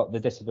also got the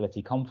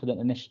Disability Confident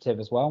Initiative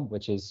as well,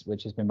 which has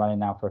been running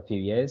now for a few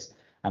years,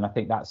 and I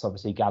think that's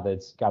obviously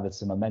gathered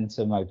some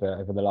momentum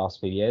over the last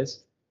few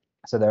years.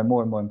 So there are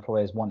more and more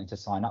employers wanting to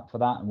sign up for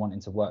that and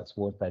wanting to work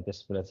towards their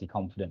disability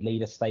confident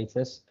leader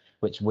status,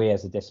 which we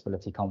as a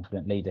disability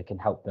confident leader can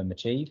help them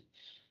achieve.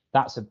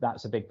 That's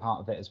a big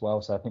part of it as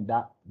well. So I think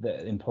that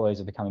the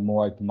employers are becoming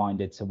more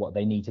open-minded to what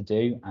they need to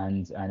do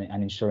and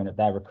ensuring that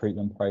their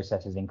recruitment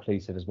process is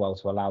inclusive as well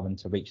to allow them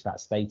to reach that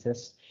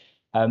status.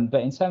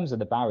 But in terms of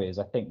the barriers,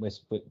 I think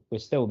we're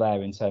still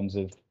there in terms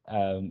of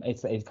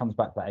it comes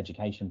back to that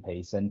education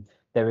piece, and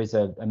there is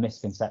a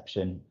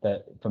misconception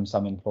that from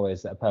some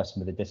employers that a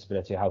person with a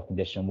disability or health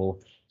condition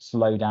will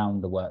slow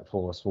down the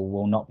workforce,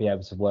 will not be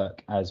able to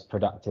work as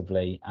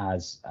productively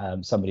as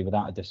somebody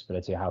without a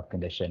disability or health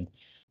condition.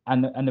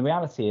 And the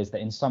reality is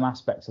that in some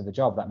aspects of the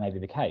job that may be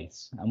the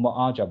case. And what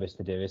our job is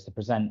to do is to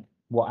present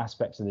what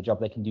aspects of the job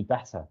they can do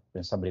better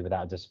than somebody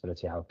without a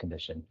disability or health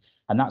condition.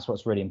 And that's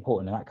what's really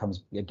important. And that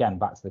comes again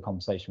back to the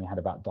conversation we had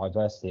about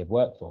diversity of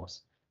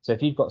workforce. So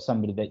if you've got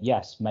somebody that,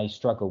 yes, may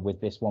struggle with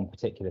this one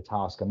particular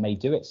task and may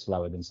do it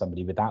slower than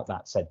somebody without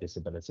that said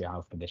disability or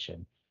health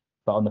condition,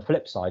 but on the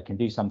flip side can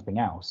do something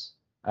else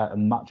at a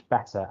much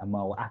better and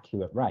more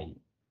accurate rate,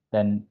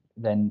 then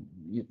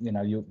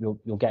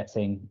you're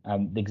getting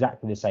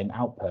exactly the same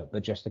output,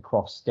 but just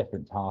across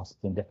different tasks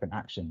and different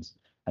actions.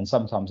 And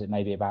sometimes it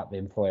may be about the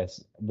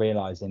employers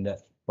realizing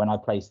that when I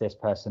place this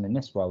person in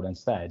this role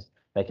instead,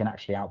 they can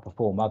actually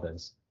outperform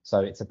others. So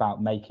it's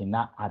about making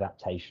that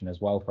adaptation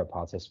as well for a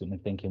participant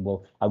and thinking,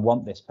 well, I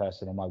want this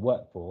person in my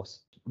workforce.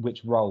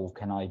 Which role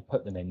can I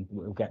put them in?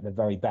 Will get the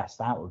very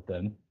best out of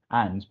them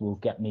and will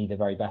get me the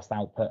very best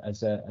output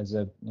as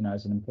an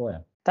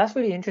employer. That's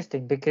really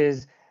interesting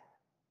because,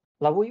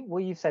 like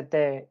what you've said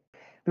there,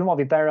 we might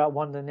be better at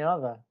one than the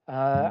other.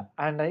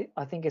 And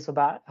I think it's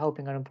about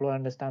helping an employer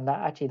understand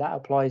that actually that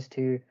applies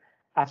to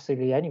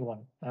absolutely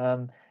anyone.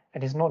 And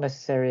it's not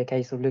necessarily a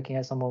case of looking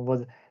at someone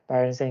with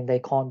barrier and saying they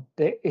can't.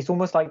 It's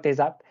almost like there's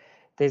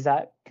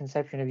that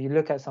conception of you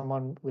look at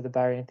someone with a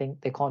barrier and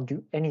think they can't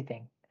do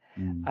anything.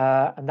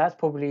 And that's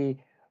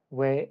probably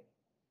where,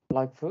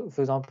 like for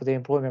example, the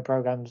employment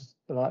programs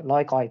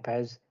like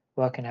IPES,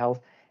 Work and Health,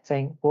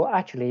 saying, well,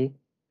 actually,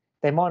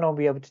 they might not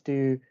be able to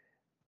do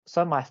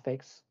some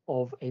aspects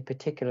of a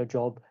particular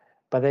job,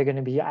 but they're going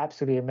to be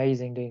absolutely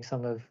amazing doing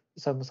some of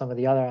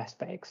the other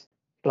aspects.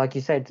 Like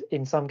you said,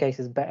 in some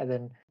cases better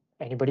than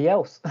anybody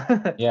else.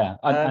 Yeah,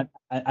 and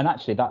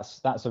actually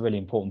that's a really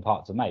important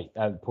point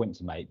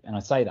to make. And I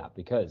say that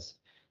because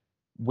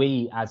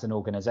we as an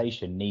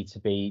organization need to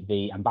be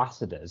the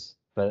ambassadors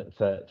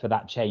for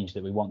that change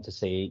that we want to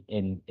see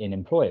in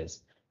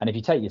employers. And if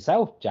you take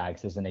yourself,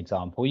 Jags, as an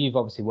example, you've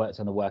obviously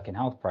worked on the Work and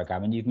Health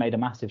program and you've made a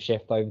massive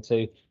shift over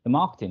to the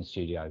marketing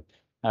studio.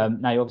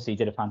 Now, you obviously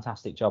did a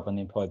fantastic job on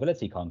the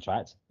employability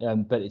contract,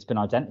 but it's been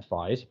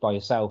identified by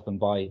yourself and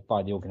by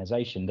the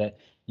organisation that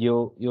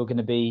you're going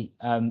to be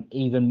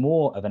even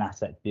more of an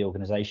asset to the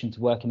organisation to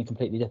work in a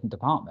completely different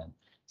department.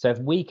 So if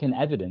we can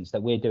evidence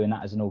that we're doing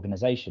that as an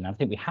organisation, I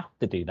think we have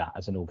to do that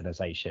as an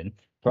organisation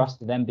for us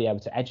to then be able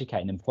to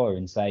educate an employer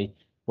and say,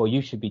 well,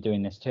 you should be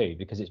doing this too,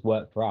 because it's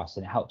worked for us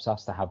and it helps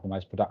us to have the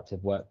most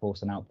productive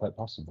workforce and output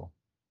possible.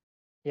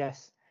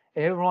 Yes.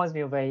 It reminds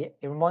me of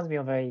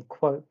a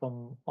quote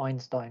from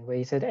Einstein where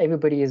he said,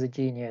 everybody is a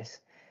genius,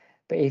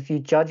 but if you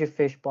judge a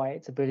fish by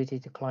its ability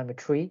to climb a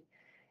tree,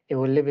 it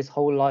will live its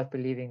whole life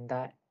believing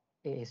that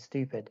it is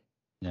stupid.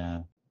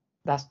 Yeah.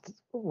 That's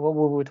what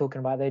we were talking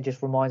about there.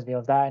 Just reminds me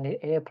of that, and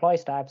it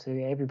applies to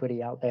absolutely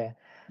everybody out there.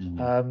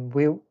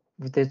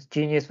 There's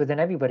genius within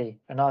everybody,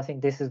 and I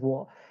think this is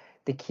what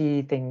the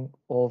key thing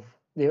of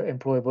the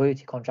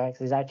employability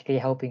contracts is, actually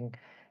helping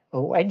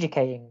or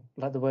educating,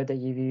 like the word that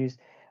you've used,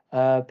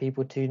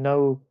 people to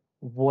know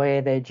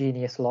where their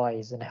genius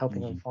lies and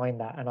helping them find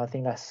that. And I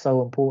think that's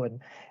so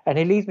important. And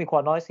it leads me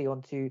quite nicely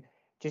onto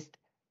just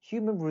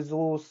human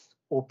resource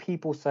or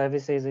people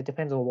services. It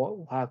depends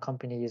on how a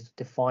company is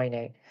define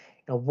it.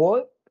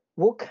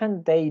 What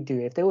can they do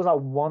if there was like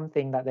one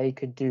thing that they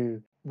could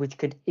do which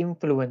could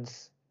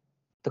influence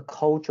the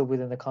culture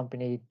within the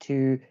company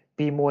to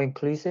be more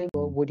inclusive?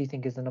 Or what do you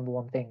think is the number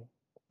one thing?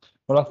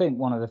 Well, I think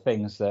one of the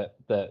things that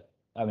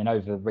I mean,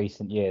 over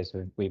recent years,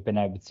 we've been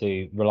able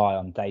to rely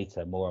on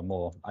data more and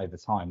more over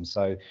time.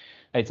 So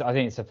I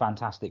think it's a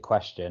fantastic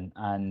question,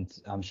 and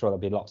I'm sure there'll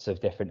be lots of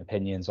different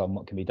opinions on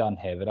what can be done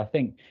here. But I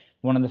think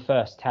one of the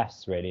first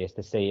tests really is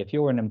to see if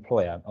you're an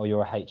employer or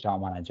you're a HR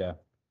manager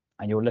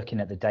and you're looking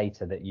at the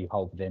data that you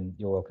hold within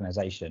your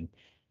organization,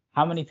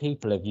 how many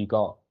people have you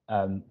got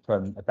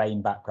from a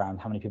BAME background?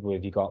 How many people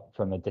have you got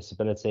from a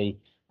disability,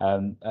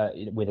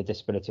 with a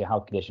disability or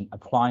health condition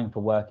applying for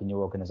work in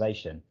your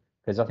organisation?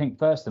 Because I think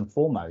first and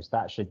foremost,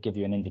 that should give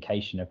you an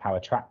indication of how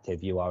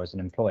attractive you are as an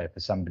employer for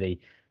somebody,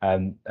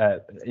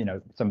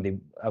 somebody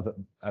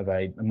of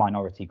a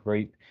minority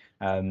group,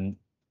 or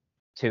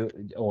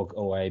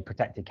a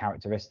protected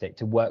characteristic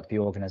to work for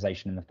your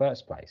organisation in the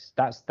first place.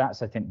 That's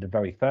I think the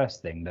very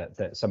first thing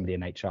that somebody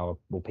in HR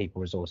or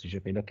people resources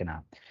should be looking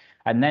at.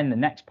 And then the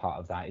next part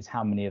of that is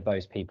how many of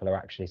those people are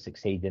actually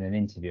succeeding in an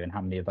interview and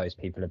how many of those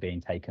people are being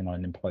taken on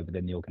and employed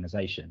within the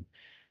organisation.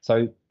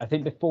 So I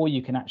think before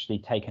you can actually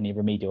take any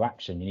remedial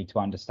action, you need to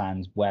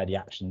understand where the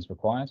action is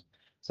required.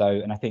 So,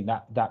 and I think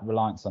that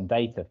reliance on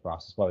data for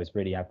us as well is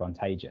really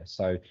advantageous.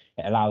 So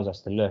it allows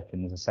us to look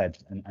and, as I said,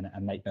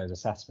 and make those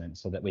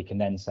assessments so that we can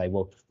then say,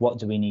 well, what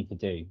do we need to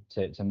do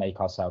to make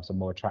ourselves a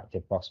more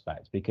attractive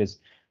prospect? Because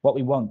what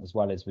we want as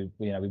well is we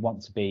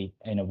want to be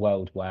in a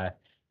world where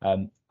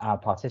our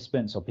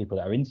participants or people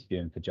that are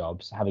interviewing for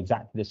jobs have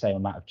exactly the same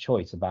amount of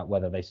choice about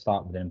whether they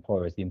start with an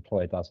employer as the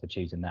employer does for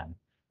choosing them.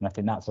 And I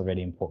think that's a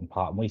really important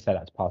part. And we say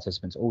that to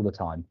participants all the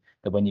time,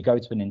 that when you go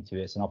to an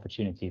interview, it's an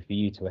opportunity for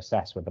you to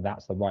assess whether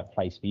that's the right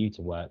place for you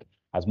to work,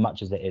 as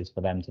much as it is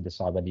for them to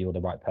decide whether you're the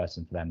right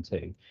person for them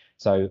too.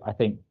 So I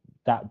think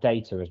that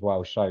data as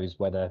well shows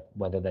whether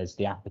there's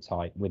the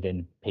appetite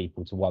within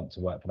people to want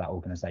to work for that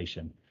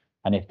organisation.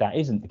 And if that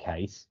isn't the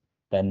case,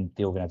 then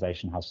the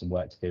organisation has some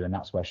work to do, and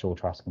that's where Shore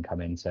Trust can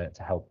come in to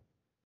help.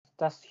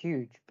 That's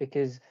huge,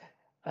 because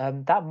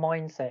that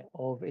mindset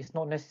of it's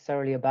not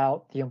necessarily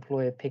about the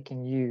employer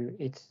picking you,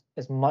 it's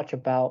as much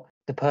about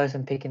the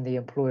person picking the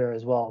employer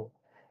as well.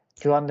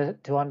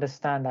 To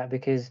understand that,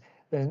 because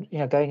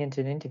going into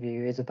an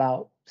interview is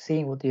about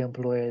seeing what the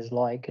employer is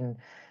like and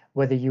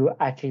whether you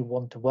actually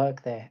want to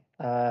work there.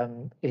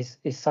 Is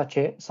such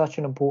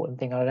an important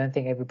thing. I don't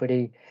think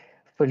everybody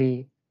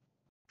fully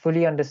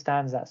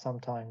understands that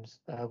sometimes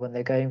when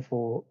they're going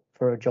for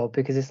a job,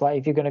 because it's like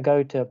if you're going to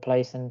go to a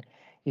place and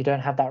you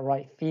don't have that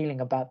right feeling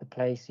about the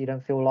place, you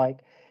don't feel like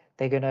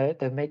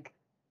they'll make,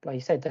 like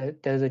you said,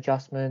 those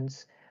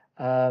adjustments,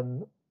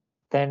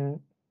 then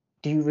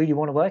do you really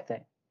want to work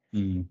there?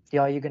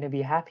 Are you going to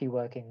be happy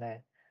working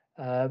there?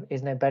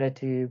 Isn't it better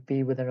to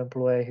be with an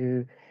employer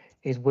who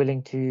is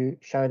willing to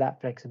show that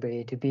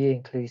flexibility, to be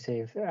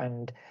inclusive,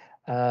 and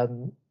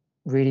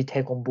really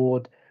take on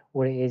board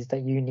what it is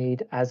that you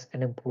need as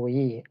an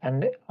employee?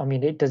 And I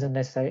mean, it doesn't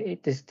necessarily,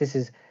 this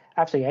is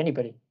absolutely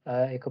anybody.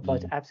 It could apply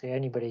to absolutely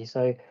anybody.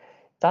 So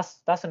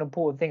that's an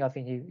important thing I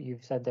think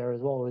you've said there as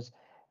well.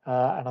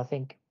 And I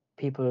think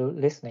people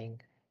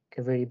listening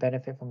could really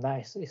benefit from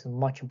that. It's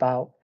much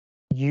about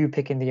you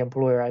picking the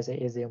employer as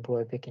it is the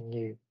employer picking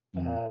you.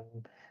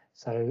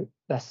 So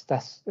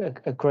that's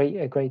a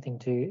great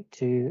thing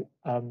to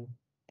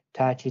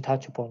actually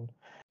touch upon.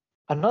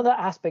 Another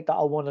aspect that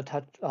I want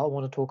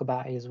to talk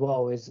about as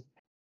well is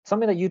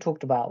something that you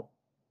talked about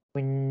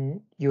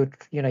when you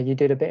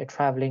did a bit of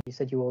traveling. You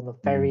said you were on the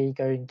ferry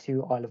going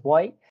to Isle of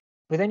Wight.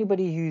 With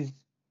anybody who's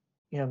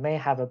may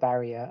have a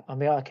barrier, I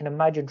mean, I can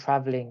imagine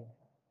traveling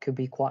could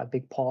be quite a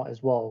big part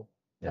as well.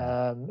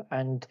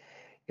 And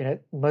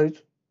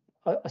most,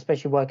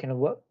 especially working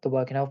the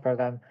work and health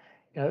program,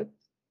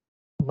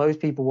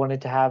 most people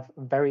wanted to have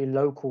a very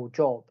local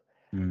job,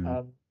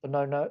 but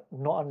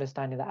not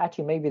understanding that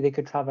actually maybe they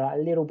could travel a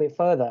little bit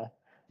further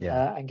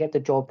and get the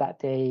job that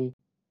they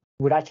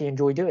would actually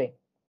enjoy doing.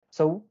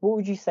 So what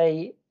would you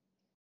say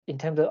in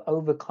terms of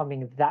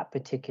overcoming that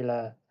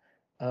particular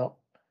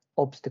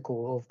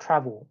obstacle of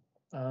travel?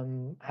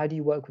 How do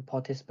you work with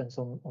participants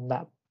on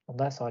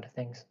that side of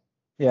things?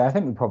 Yeah, I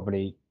think we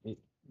probably,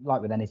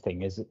 like with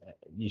anything, is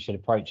you should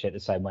approach it the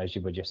same way as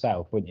you would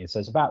yourself, wouldn't you? So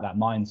it's about that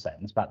mindset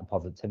and it's about the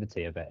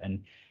positivity of it.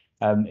 And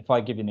if I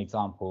give you an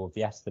example of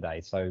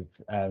yesterday, so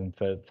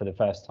for the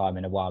first time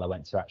in a while, I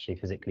went to actually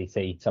physically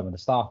see some of the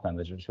staff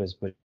members, which was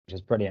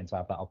brilliant to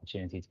have that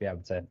opportunity to be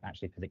able to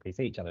actually physically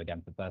see each other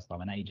again for the first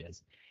time in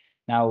ages.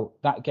 Now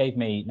that gave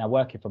me, now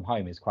working from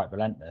home is quite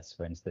relentless,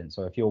 for instance,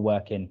 or if you're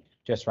working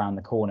just around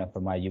the corner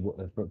from where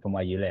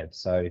you live.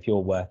 So if you're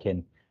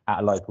working at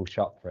a local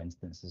shop, for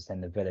instance, as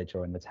in the village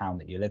or in the town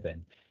that you live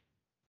in,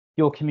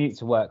 your commute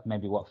to work,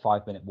 maybe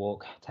 5-minute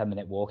walk,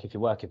 10-minute walk. If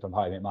you're working from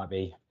home, it might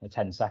be a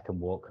 10-second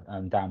walk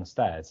down the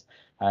stairs.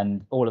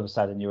 And all of a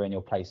sudden you're in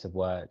your place of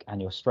work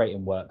and you're straight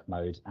in work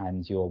mode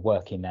and you're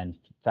working then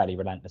fairly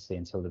relentlessly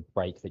until the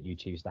break that you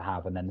choose to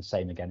have, and then the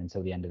same again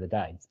until the end of the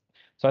day.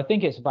 So I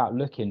think it's about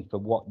looking for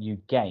what you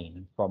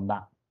gain from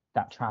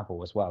that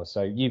travel as well.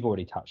 So you've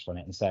already touched on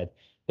it and said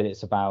that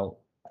it's about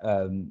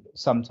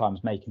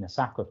sometimes making a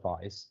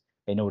sacrifice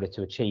in order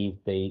to achieve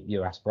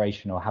your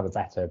aspiration or have a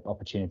better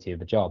opportunity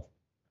of a job.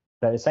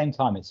 But at the same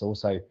time, it's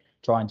also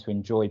trying to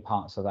enjoy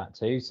parts of that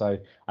too. So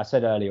I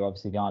said earlier,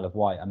 obviously the Isle of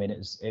Wight, I mean,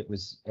 it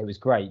was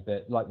great,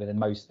 but like within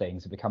most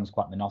things, it becomes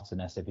quite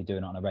monotonous if you're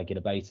doing it on a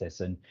regular basis.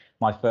 And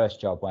my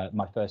first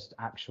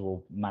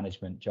actual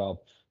management job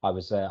I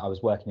was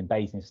working in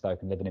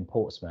Basingstoke and living in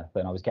Portsmouth,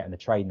 and I was getting the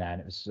train there, and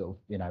it was sort of,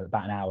 you know,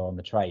 about an hour on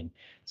the train.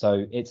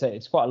 So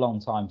it's quite a long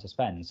time to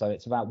spend. So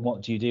it's about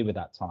what do you do with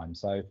that time.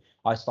 So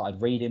I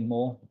started reading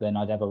more than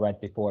I'd ever read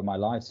before in my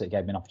life. So it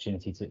gave me an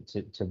opportunity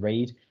to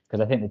read, because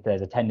I think that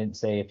there's a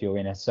tendency, if you're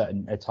in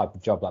a type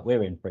of job like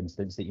we're in, for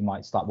instance, that you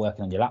might start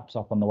working on your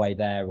laptop on the way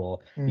there, or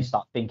you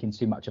start thinking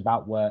too much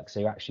about work. So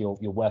your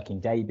working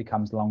day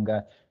becomes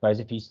longer. Whereas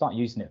if you start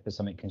using it for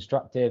something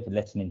constructive,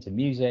 listening to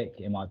music,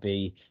 it might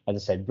be, as I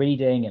said,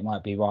 reading, it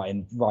might be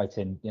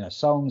writing, you know,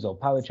 songs or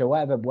poetry or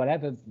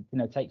whatever, you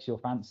know, takes your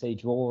fancy,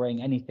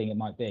 drawing, anything it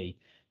might be.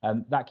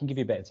 That can give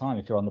you a bit of time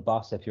if you're on the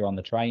bus, if you're on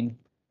the train,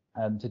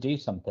 to do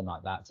something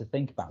like that, to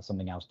think about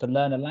something else, to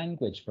learn a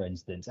language, for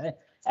instance,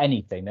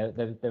 anything.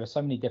 There are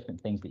so many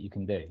different things that you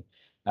can do.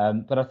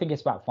 But I think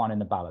it's about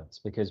finding a balance,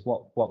 because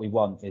what we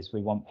want is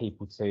we want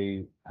people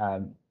to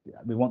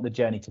we want the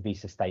journey to be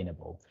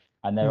sustainable.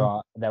 And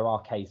there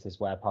are cases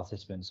where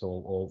participants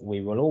or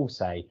we will all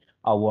say,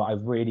 oh, well, I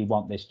really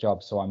want this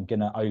job, so I'm going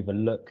to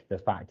overlook the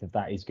fact that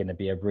that is going to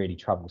be a really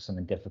troublesome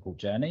and difficult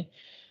journey.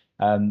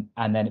 And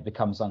then it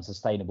becomes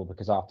unsustainable,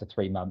 because after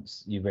 3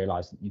 months you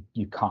realize that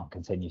you can't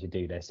continue to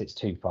do this. It's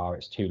too far,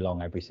 it's too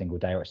long every single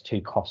day, or it's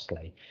too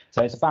costly.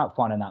 So it's about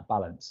finding that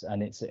balance,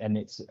 and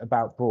it's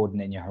about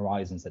broadening your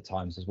horizons at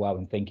times as well,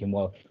 and thinking,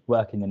 well,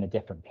 working in a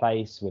different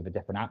place with a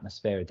different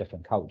atmosphere, a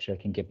different culture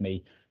can give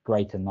me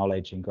greater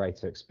knowledge and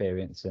greater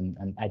experience,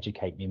 and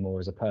educate me more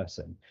as a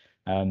person.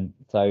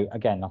 So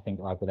again, I think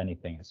like with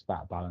anything, it's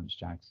about balance,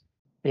 Jags.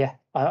 Yeah,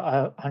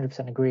 I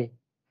 100% agree.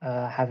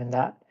 Having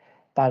that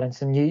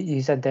balance, and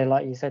you said there,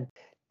 like you said,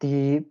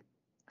 the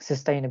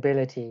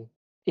sustainability.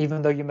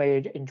 Even though you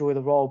may enjoy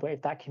the role, but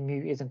if that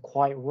commute isn't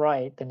quite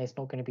right, then it's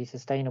not going to be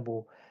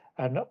sustainable,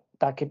 and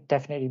that could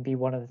definitely be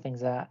one of the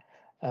things that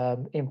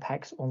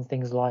impacts on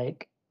things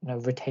like, you know,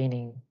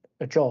 retaining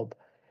a job.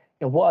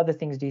 You know, what other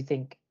things do you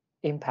think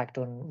impact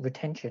on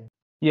retention?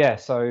 Yeah,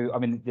 so I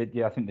mean,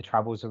 I think the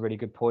travel is a really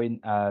good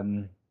point.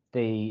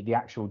 The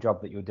actual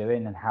job that you're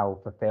doing and how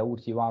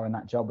fulfilled you are in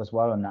that job as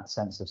well, and that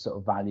sense of sort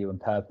of value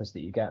and purpose that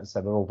you get. So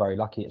we're all very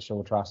lucky at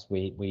Shaw Trust.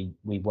 We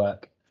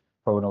work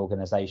for an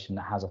organisation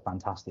that has a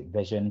fantastic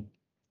vision,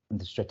 and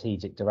the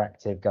strategic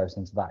directive goes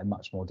into that in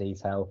much more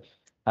detail.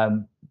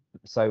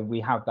 So we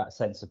have that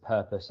sense of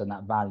purpose and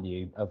that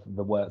value of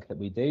the work that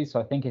we do. So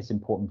I think it's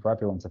important for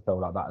everyone to feel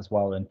like that as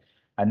well. And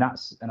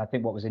I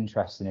think what was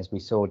interesting is we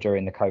saw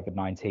during the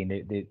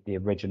COVID-19, the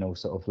original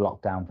sort of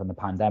lockdown from the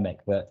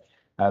pandemic, that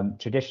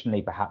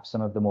traditionally perhaps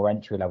some of the more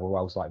entry level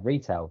roles like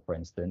retail, for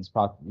instance,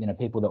 but you know,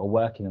 people that are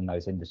working in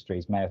those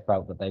industries may have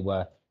felt that they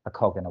were a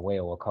cog in a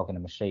wheel or a cog in a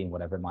machine,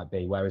 whatever it might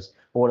be, whereas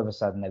all of a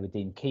sudden they were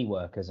deemed key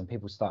workers, and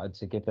people started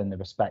to give them the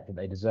respect that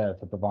they deserve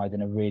for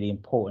providing a really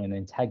important and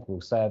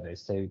integral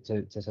service to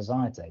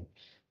society.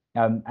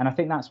 And I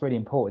think that's really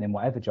important in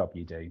whatever job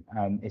you do,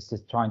 is to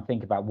try and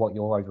think about what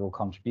your overall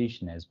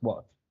contribution is,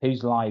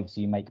 whose lives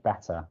you make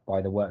better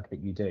by the work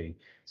that you do.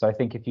 So I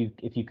think if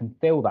you can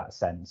feel that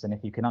sense, and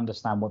if you can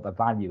understand what the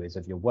value is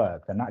of your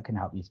work, then that can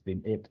help you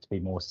to be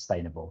more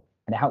sustainable.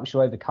 And it helps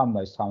you overcome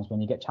those times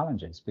when you get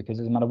challenges, because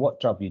it doesn't matter what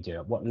job you do,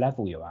 at what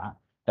level you're at,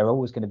 there are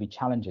always going to be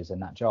challenges in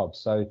that job.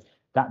 So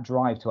that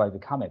drive to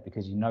overcome it,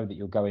 because you know that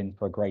you're going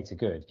for a greater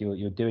good,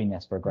 you're doing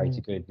this for a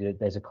greater good,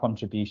 there's a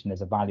contribution,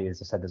 there's a value,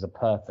 as I said, there's a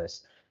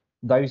purpose.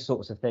 Those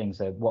sorts of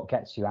things are what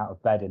gets you out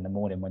of bed in the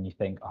morning when you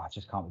think, oh, I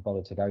just can't be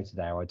bothered to go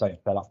today, or I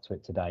don't feel up to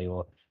it today,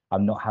 or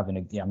I'm not having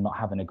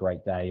a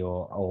great day,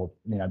 or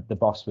you know, the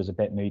boss was a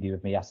bit moody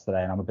with me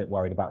yesterday and I'm a bit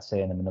worried about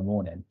seeing them in the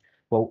morning.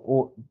 Well,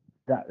 or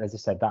that, as I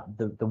said, that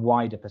the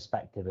wider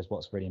perspective is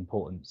what's really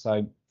important.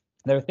 So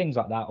there are things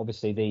like that.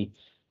 Obviously,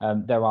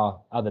 there are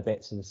other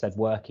bits, as I said,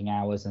 working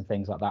hours and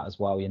things like that as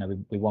well. You know,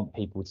 we want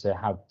people to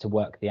have to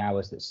work the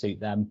hours that suit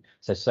them.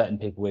 So certain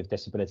people with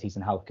disabilities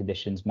and health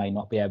conditions may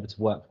not be able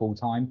to work full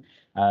time.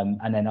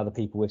 And then other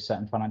people with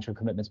certain financial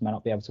commitments may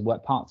not be able to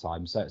work part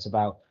time. So it's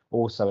about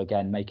also,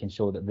 again, making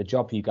sure that the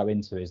job you go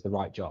into is the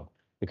right job.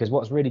 Because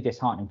what's really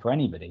disheartening for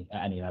anybody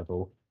at any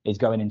level is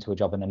going into a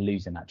job and then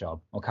losing that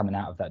job, or coming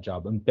out of that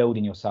job, and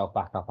building yourself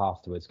back up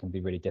afterwards can be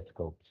really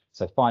difficult.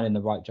 So finding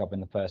the right job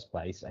in the first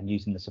place and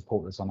using the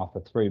support that's on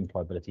offer through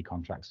employability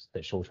contracts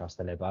that Shaw Trust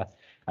deliver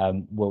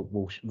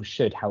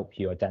should help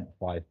you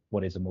identify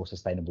what is a more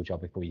sustainable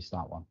job before you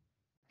start one.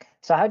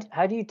 So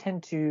how do you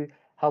tend to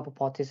help a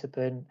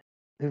participant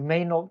who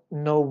may not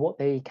know what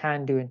they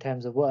can do in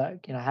terms of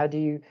work? You know, how do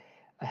you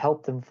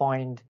help them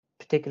find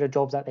particular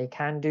jobs that they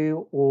can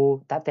do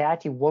or that they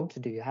actually want to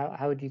do?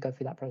 How would you go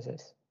through that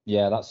process?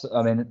 Yeah,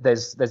 I mean,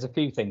 there's a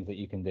few things that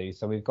you can do.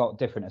 So we've got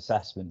different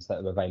assessments that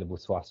are available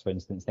to us, for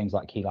instance, things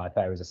like key life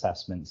areas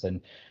assessments,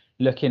 and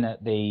looking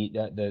at the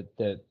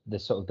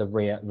sort of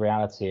the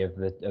reality of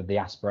the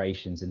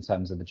aspirations in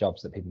terms of the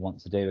jobs that people want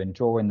to do, and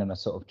drawing them a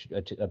sort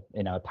of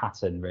a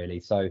pattern,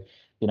 really. So,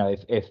 you know,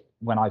 if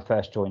when I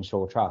first joined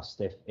Shaw Trust,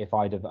 if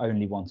I'd have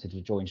only wanted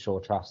to join Shaw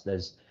Trust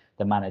as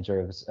the manager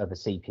of a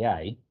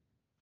CPA,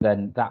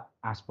 then that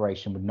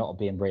aspiration would not have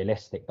been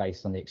realistic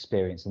based on the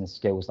experience and the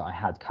skills that I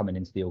had coming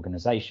into the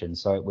organization.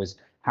 So it was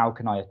how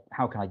can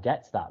I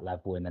get to that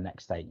level in the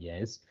next 8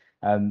 years,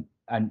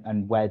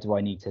 and where do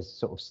I need to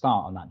sort of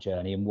start on that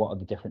journey, and what are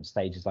the different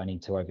stages I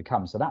need to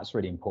overcome. So that's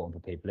really important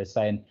for people, is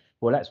saying,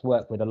 well, let's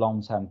work with a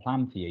long-term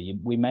plan for you.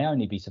 We may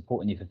only be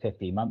supporting you for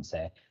 15 months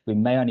here. We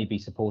may only be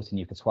supporting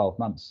you for 12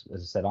 months.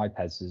 As I said,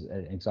 iPads is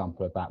an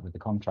example of that with the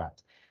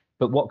contract.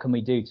 But what can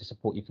we do to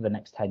support you for the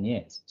next 10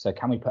 years? So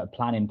can we put a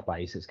plan in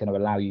place that's going to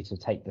allow you to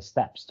take the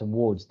steps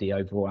towards the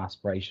overall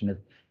aspiration of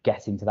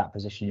getting to that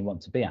position you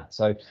want to be at?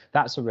 So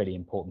that's a really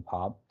important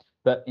part.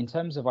 But in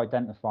terms of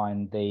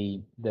identifying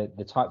the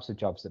types of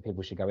jobs that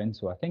people should go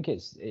into, I think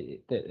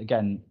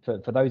again,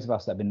 for those of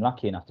us that have been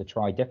lucky enough to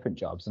try different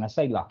jobs, and I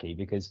say lucky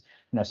because,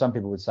 you know, some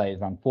people would say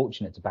it's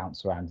unfortunate to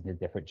bounce around into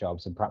different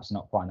jobs and perhaps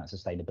not find that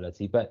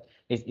sustainability, but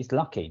it's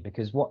lucky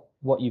because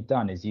what you've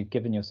done is you've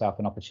given yourself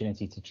an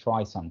opportunity to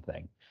try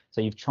something.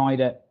 So you've tried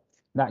it.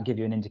 That give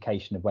you an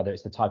indication of whether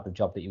it's the type of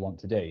job that you want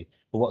to do.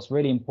 But what's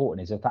really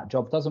important is if that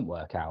job doesn't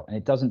work out and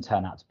it doesn't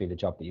turn out to be the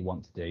job that you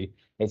want to do,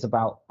 it's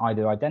about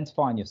either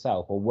identifying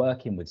yourself or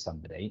working with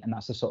somebody, and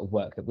that's the sort of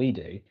work that we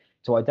do,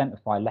 to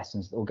identify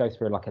lessons, or go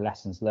through like a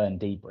lessons learned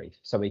debrief,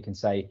 so we can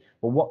say,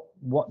 well,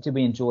 what did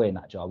we enjoy in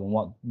that job, and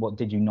what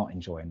did you not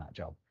enjoy in that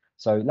job?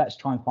 So let's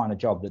try and find a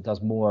job that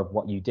does more of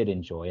what you did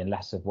enjoy and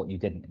less of what you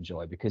didn't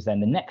enjoy, because then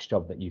the next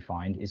job that you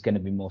find is going to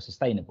be more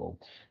sustainable.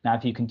 Now,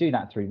 if you can do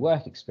that through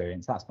work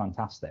experience, that's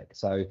fantastic.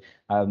 So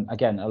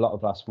again, a lot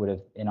of us would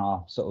have, in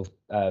our sort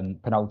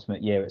of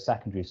penultimate year at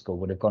secondary school,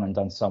 would have gone and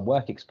done some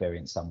work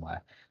experience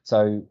somewhere.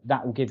 So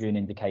that will give you an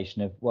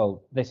indication of,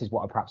 well, this is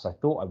what perhaps I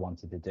thought I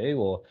wanted to do,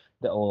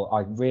 or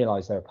I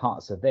realized there are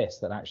parts of this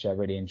that actually I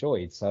really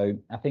enjoyed. So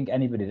I think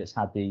anybody that's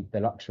had the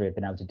luxury of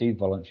being able to do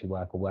voluntary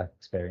work or work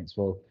experience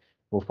will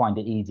find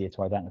it easier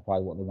to identify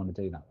what they want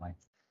to do that way.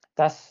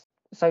 That's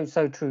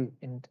so true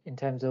in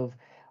terms of,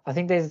 I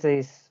think there's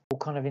this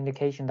kind of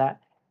indication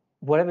that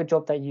whatever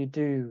job that you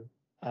do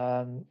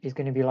is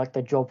going to be like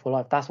the job for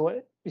life. That's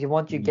what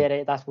once you get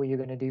it, that's what you're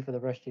going to do for the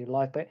rest of your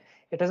life. But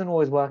it doesn't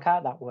always work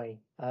out that way.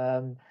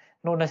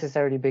 Not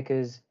necessarily,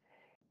 because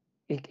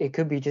it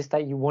could be just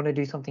that you want to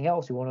do something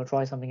else, you want to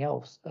try something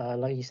else.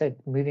 Like you said,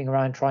 moving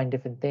around, trying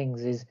different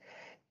things is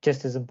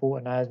just as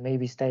important as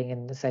maybe staying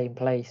in the same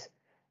place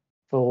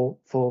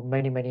for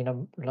many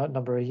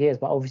number of years.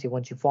 But obviously,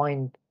 once you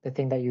find the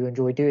thing that you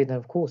enjoy doing, then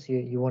of course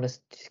you want to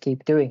just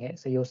keep doing it,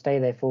 so you'll stay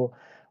there for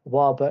a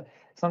while. But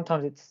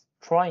sometimes it's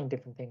trying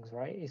different things,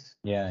 right? It's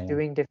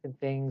doing different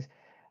things,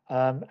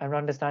 and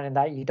understanding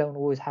that you don't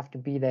always have to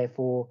be there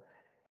for,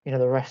 you know,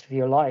 the rest of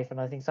your life.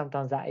 And I think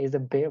sometimes that is a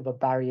bit of a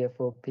barrier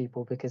for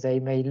people, because they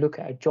may look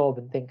at a job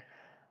and think,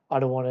 I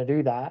don't want to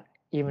do that,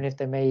 even if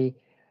they may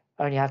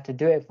only have to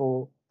do it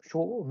for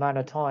short amount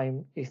of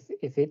time, if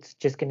it's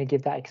just going to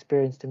give that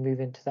experience to move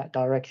into that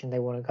direction they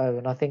want to go.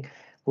 And I think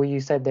what you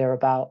said there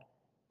about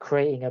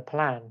creating a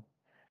plan,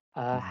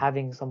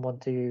 having someone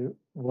to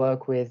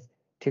work with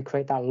to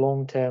create that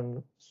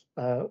long-term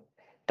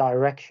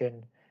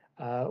direction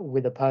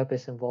with a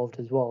purpose involved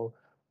as well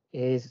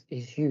is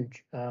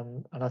huge.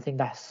 And I think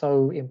that's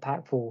so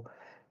impactful,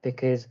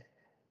 because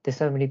there's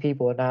so many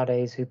people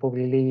nowadays who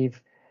probably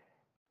leave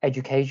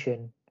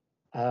education,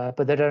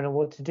 but they don't know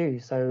what to do.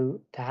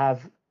 So to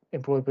have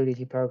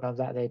employability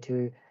programs out there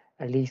to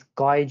at least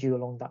guide you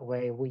along that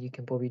way, what you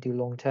can probably do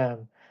long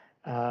term,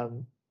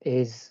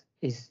 is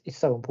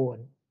so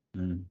important.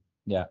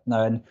 Yeah,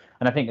 no, and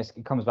I think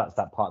it comes back to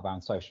that part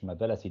around social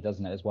mobility,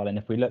 doesn't it, as well? And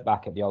if we look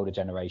back at the older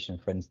generation,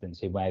 for instance,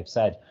 who may have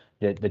said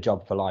the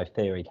job for life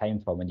theory came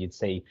from, and you'd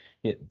see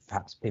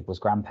perhaps people's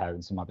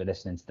grandparents who might be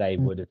listening today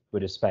would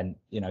have spent,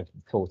 you know,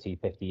 40,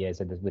 50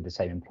 years with the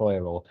same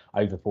employer, or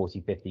over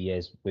 40, 50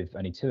 years with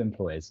only two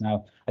employers.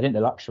 Now, I think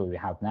the luxury we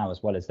have now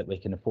as well is that we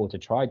can afford to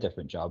try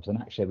different jobs, and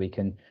actually we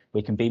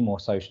can be more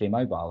socially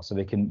mobile, so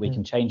we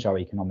can change our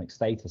economic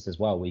status as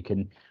well. We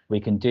can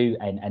do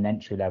an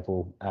entry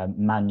level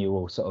manual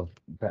sort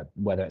of,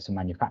 whether it's a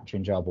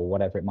manufacturing job or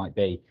whatever it might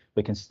be,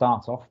 we can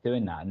start off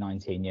doing that at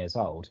 19 years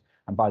old,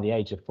 and by the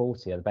age of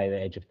 40 or by the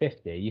age of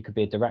 50 you could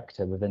be a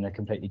director within a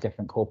completely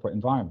different corporate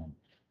environment.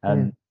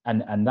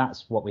 And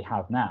that's what we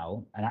have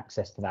now, and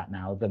access to that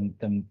now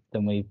than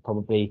we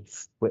probably,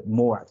 with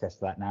more access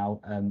to that now,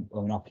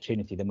 or an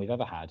opportunity than we've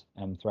ever had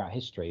throughout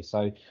history.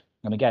 So,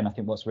 and again, I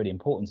think what's really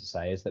important to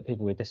say is that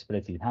people with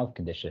disabilities and health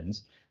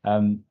conditions,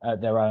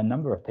 there are a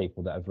number of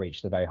people that have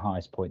reached the very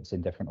highest points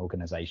in different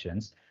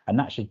organisations, and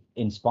that should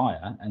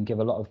inspire and give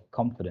a lot of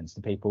confidence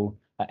to people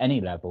at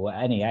any level,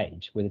 at any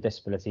age, with a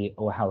disability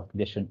or health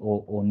condition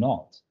or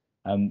not,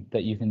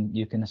 that you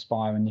can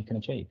aspire and you can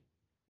achieve.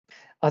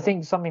 I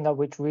think something that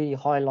which really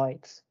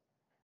highlights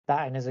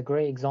that, and is a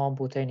great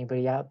example to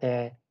anybody out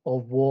there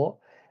of what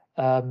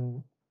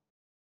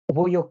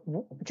you're,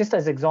 just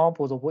as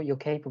examples of what you're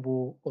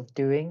capable of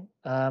doing,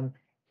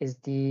 is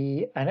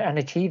and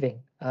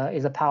achieving,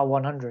 is a Power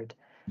 100,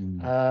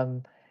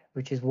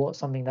 which is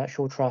something that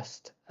Shore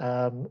Trust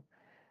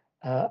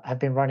have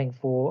been running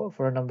for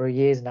a number of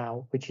years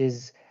now. Which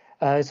is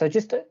so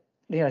just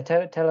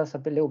tell us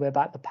little bit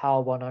about the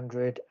Power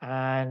 100,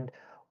 and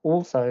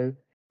also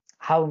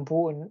how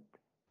important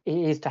it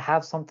is to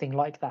have something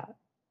like that.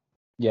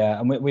 Yeah,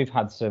 and we've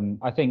had some.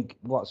 I think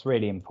what's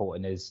really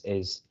important is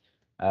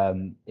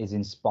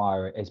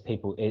inspiring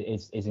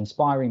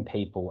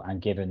people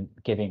and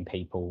giving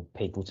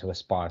people to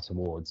aspire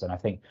towards, and I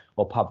think,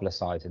 or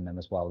publicizing them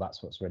as well.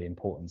 That's what's really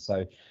important.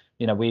 So,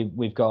 you know,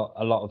 we've got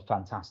a lot of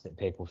fantastic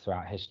people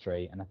throughout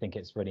history, and I think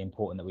it's really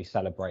important that we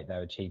celebrate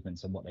their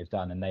achievements and what they've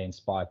done, and they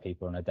inspire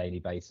people on a daily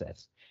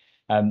basis.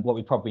 What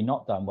we've probably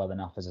not done well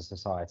enough as a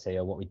society,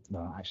 or what we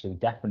actually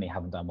definitely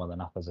haven't done well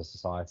enough as a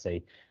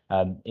society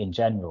in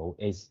general,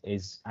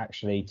 is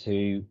actually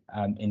to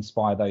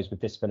inspire those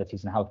with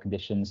disabilities and health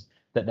conditions,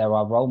 that there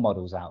are role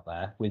models out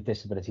there with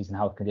disabilities and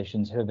health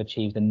conditions who have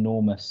achieved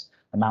enormous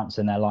amounts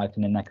in their life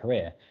and in their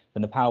career.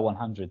 And the Power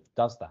 100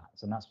 does that.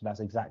 And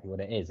that's exactly what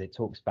it is. It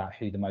talks about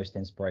who the most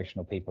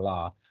inspirational people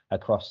are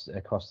across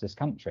this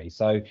country.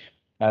 So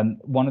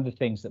one of the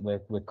things that we're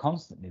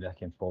constantly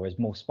looking for is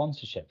more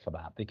sponsorship for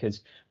that,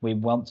 because we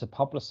want to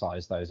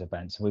publicize those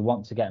events. We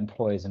want to get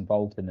employers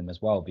involved in them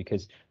as well,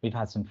 because we've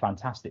had some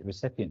fantastic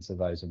recipients of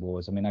those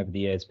awards. I mean, over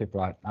the years,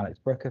 people like Alex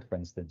Brooker, for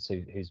instance,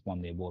 who's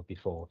won the award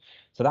before.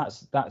 So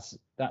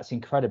that's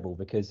incredible,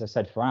 because, as I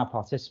said, for our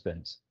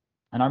participants,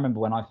 and I remember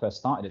when I first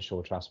started at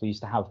Shaw Trust, we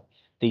used to have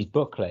these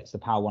booklets, the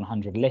Power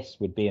 100 list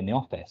would be in the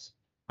office.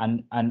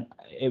 And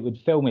it would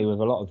fill me with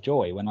a lot of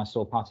joy when I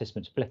saw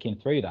participants flicking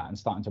through that and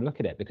starting to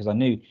look at it, because I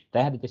knew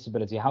they had a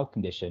disability or health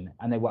condition,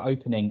 and they were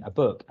opening a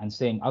book and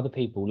seeing other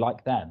people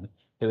like them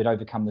who had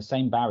overcome the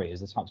same barriers,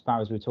 the types of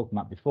barriers we were talking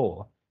about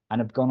before, and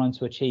have gone on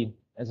to achieve,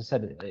 as I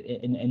said,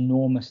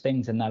 enormous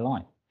things in their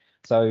life.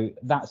 So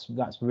that's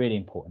really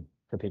important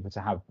for people to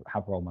have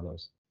role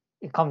models.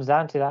 It comes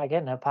down to that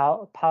again, the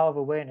power of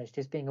awareness,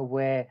 just being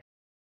aware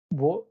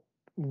what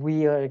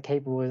we are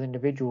capable as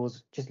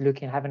individuals. Just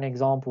having an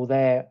example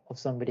there of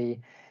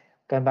somebody,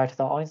 going back to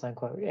the Einstein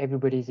quote,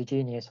 everybody's a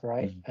genius,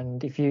 right?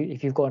 And if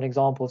you've got an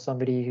example of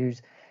somebody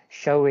who's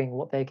showing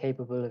what they're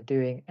capable of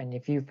doing, and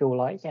if you feel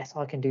like, yes,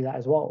 I can do that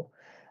as well,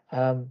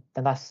 then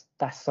that's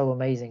so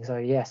amazing. So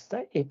yes,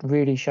 it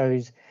really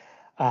shows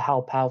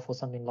how powerful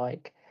something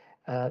like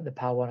the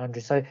Power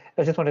 100. So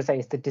I just want to say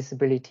it's the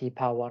Disability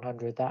Power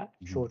 100 that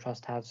Shaw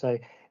Trust have. So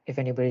if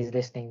anybody's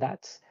listening,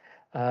 that's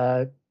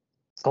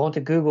go on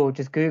to Google,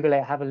 just Google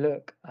it, have a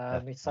look.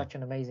 It's such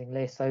an amazing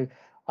list. So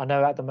I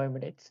know at the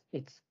moment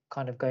it's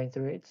kind of going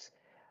through its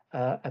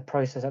a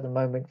process at the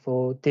moment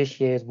for this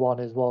year's one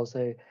as well.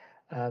 So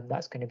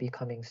that's going to be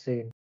coming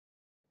soon.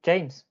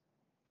 James,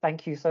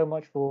 thank you so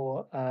much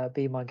for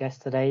being my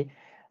guest today.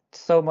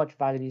 So much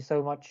value,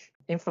 so much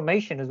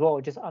information as well.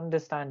 Just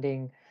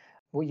understanding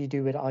what you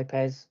do with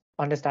IPES,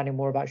 understanding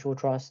more about Shaw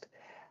Trust,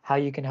 how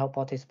you can help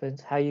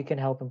participants, how you can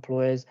help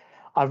employers.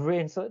 I've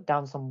written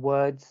down some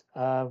words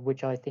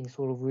which I think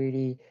sort of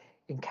really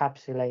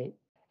encapsulate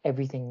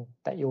everything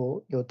that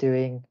you're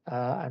doing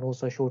and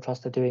also Shaw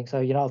Trust are doing. So,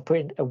 you know, I've put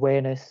in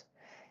awareness,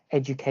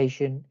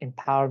 education,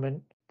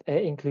 empowerment,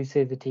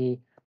 inclusivity,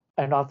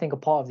 and I think a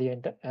part of the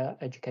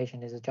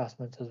education is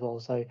adjustments as well.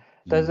 So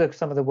those are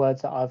some of the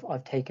words that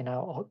I've taken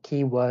out,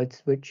 keywords,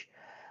 which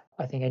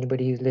I think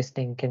anybody who's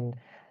listening can,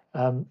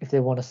 if they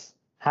want to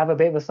have a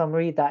bit of a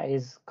summary, that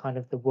is kind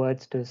of the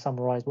words to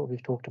summarize what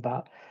we've talked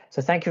about.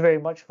 So thank you very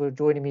much for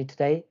joining me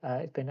today.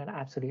 It's been an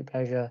absolute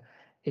pleasure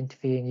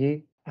interviewing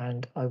you,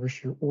 and I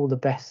wish you all the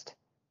best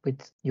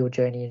with your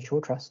journey in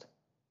Shaw Trust.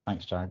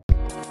 Thanks, Jack.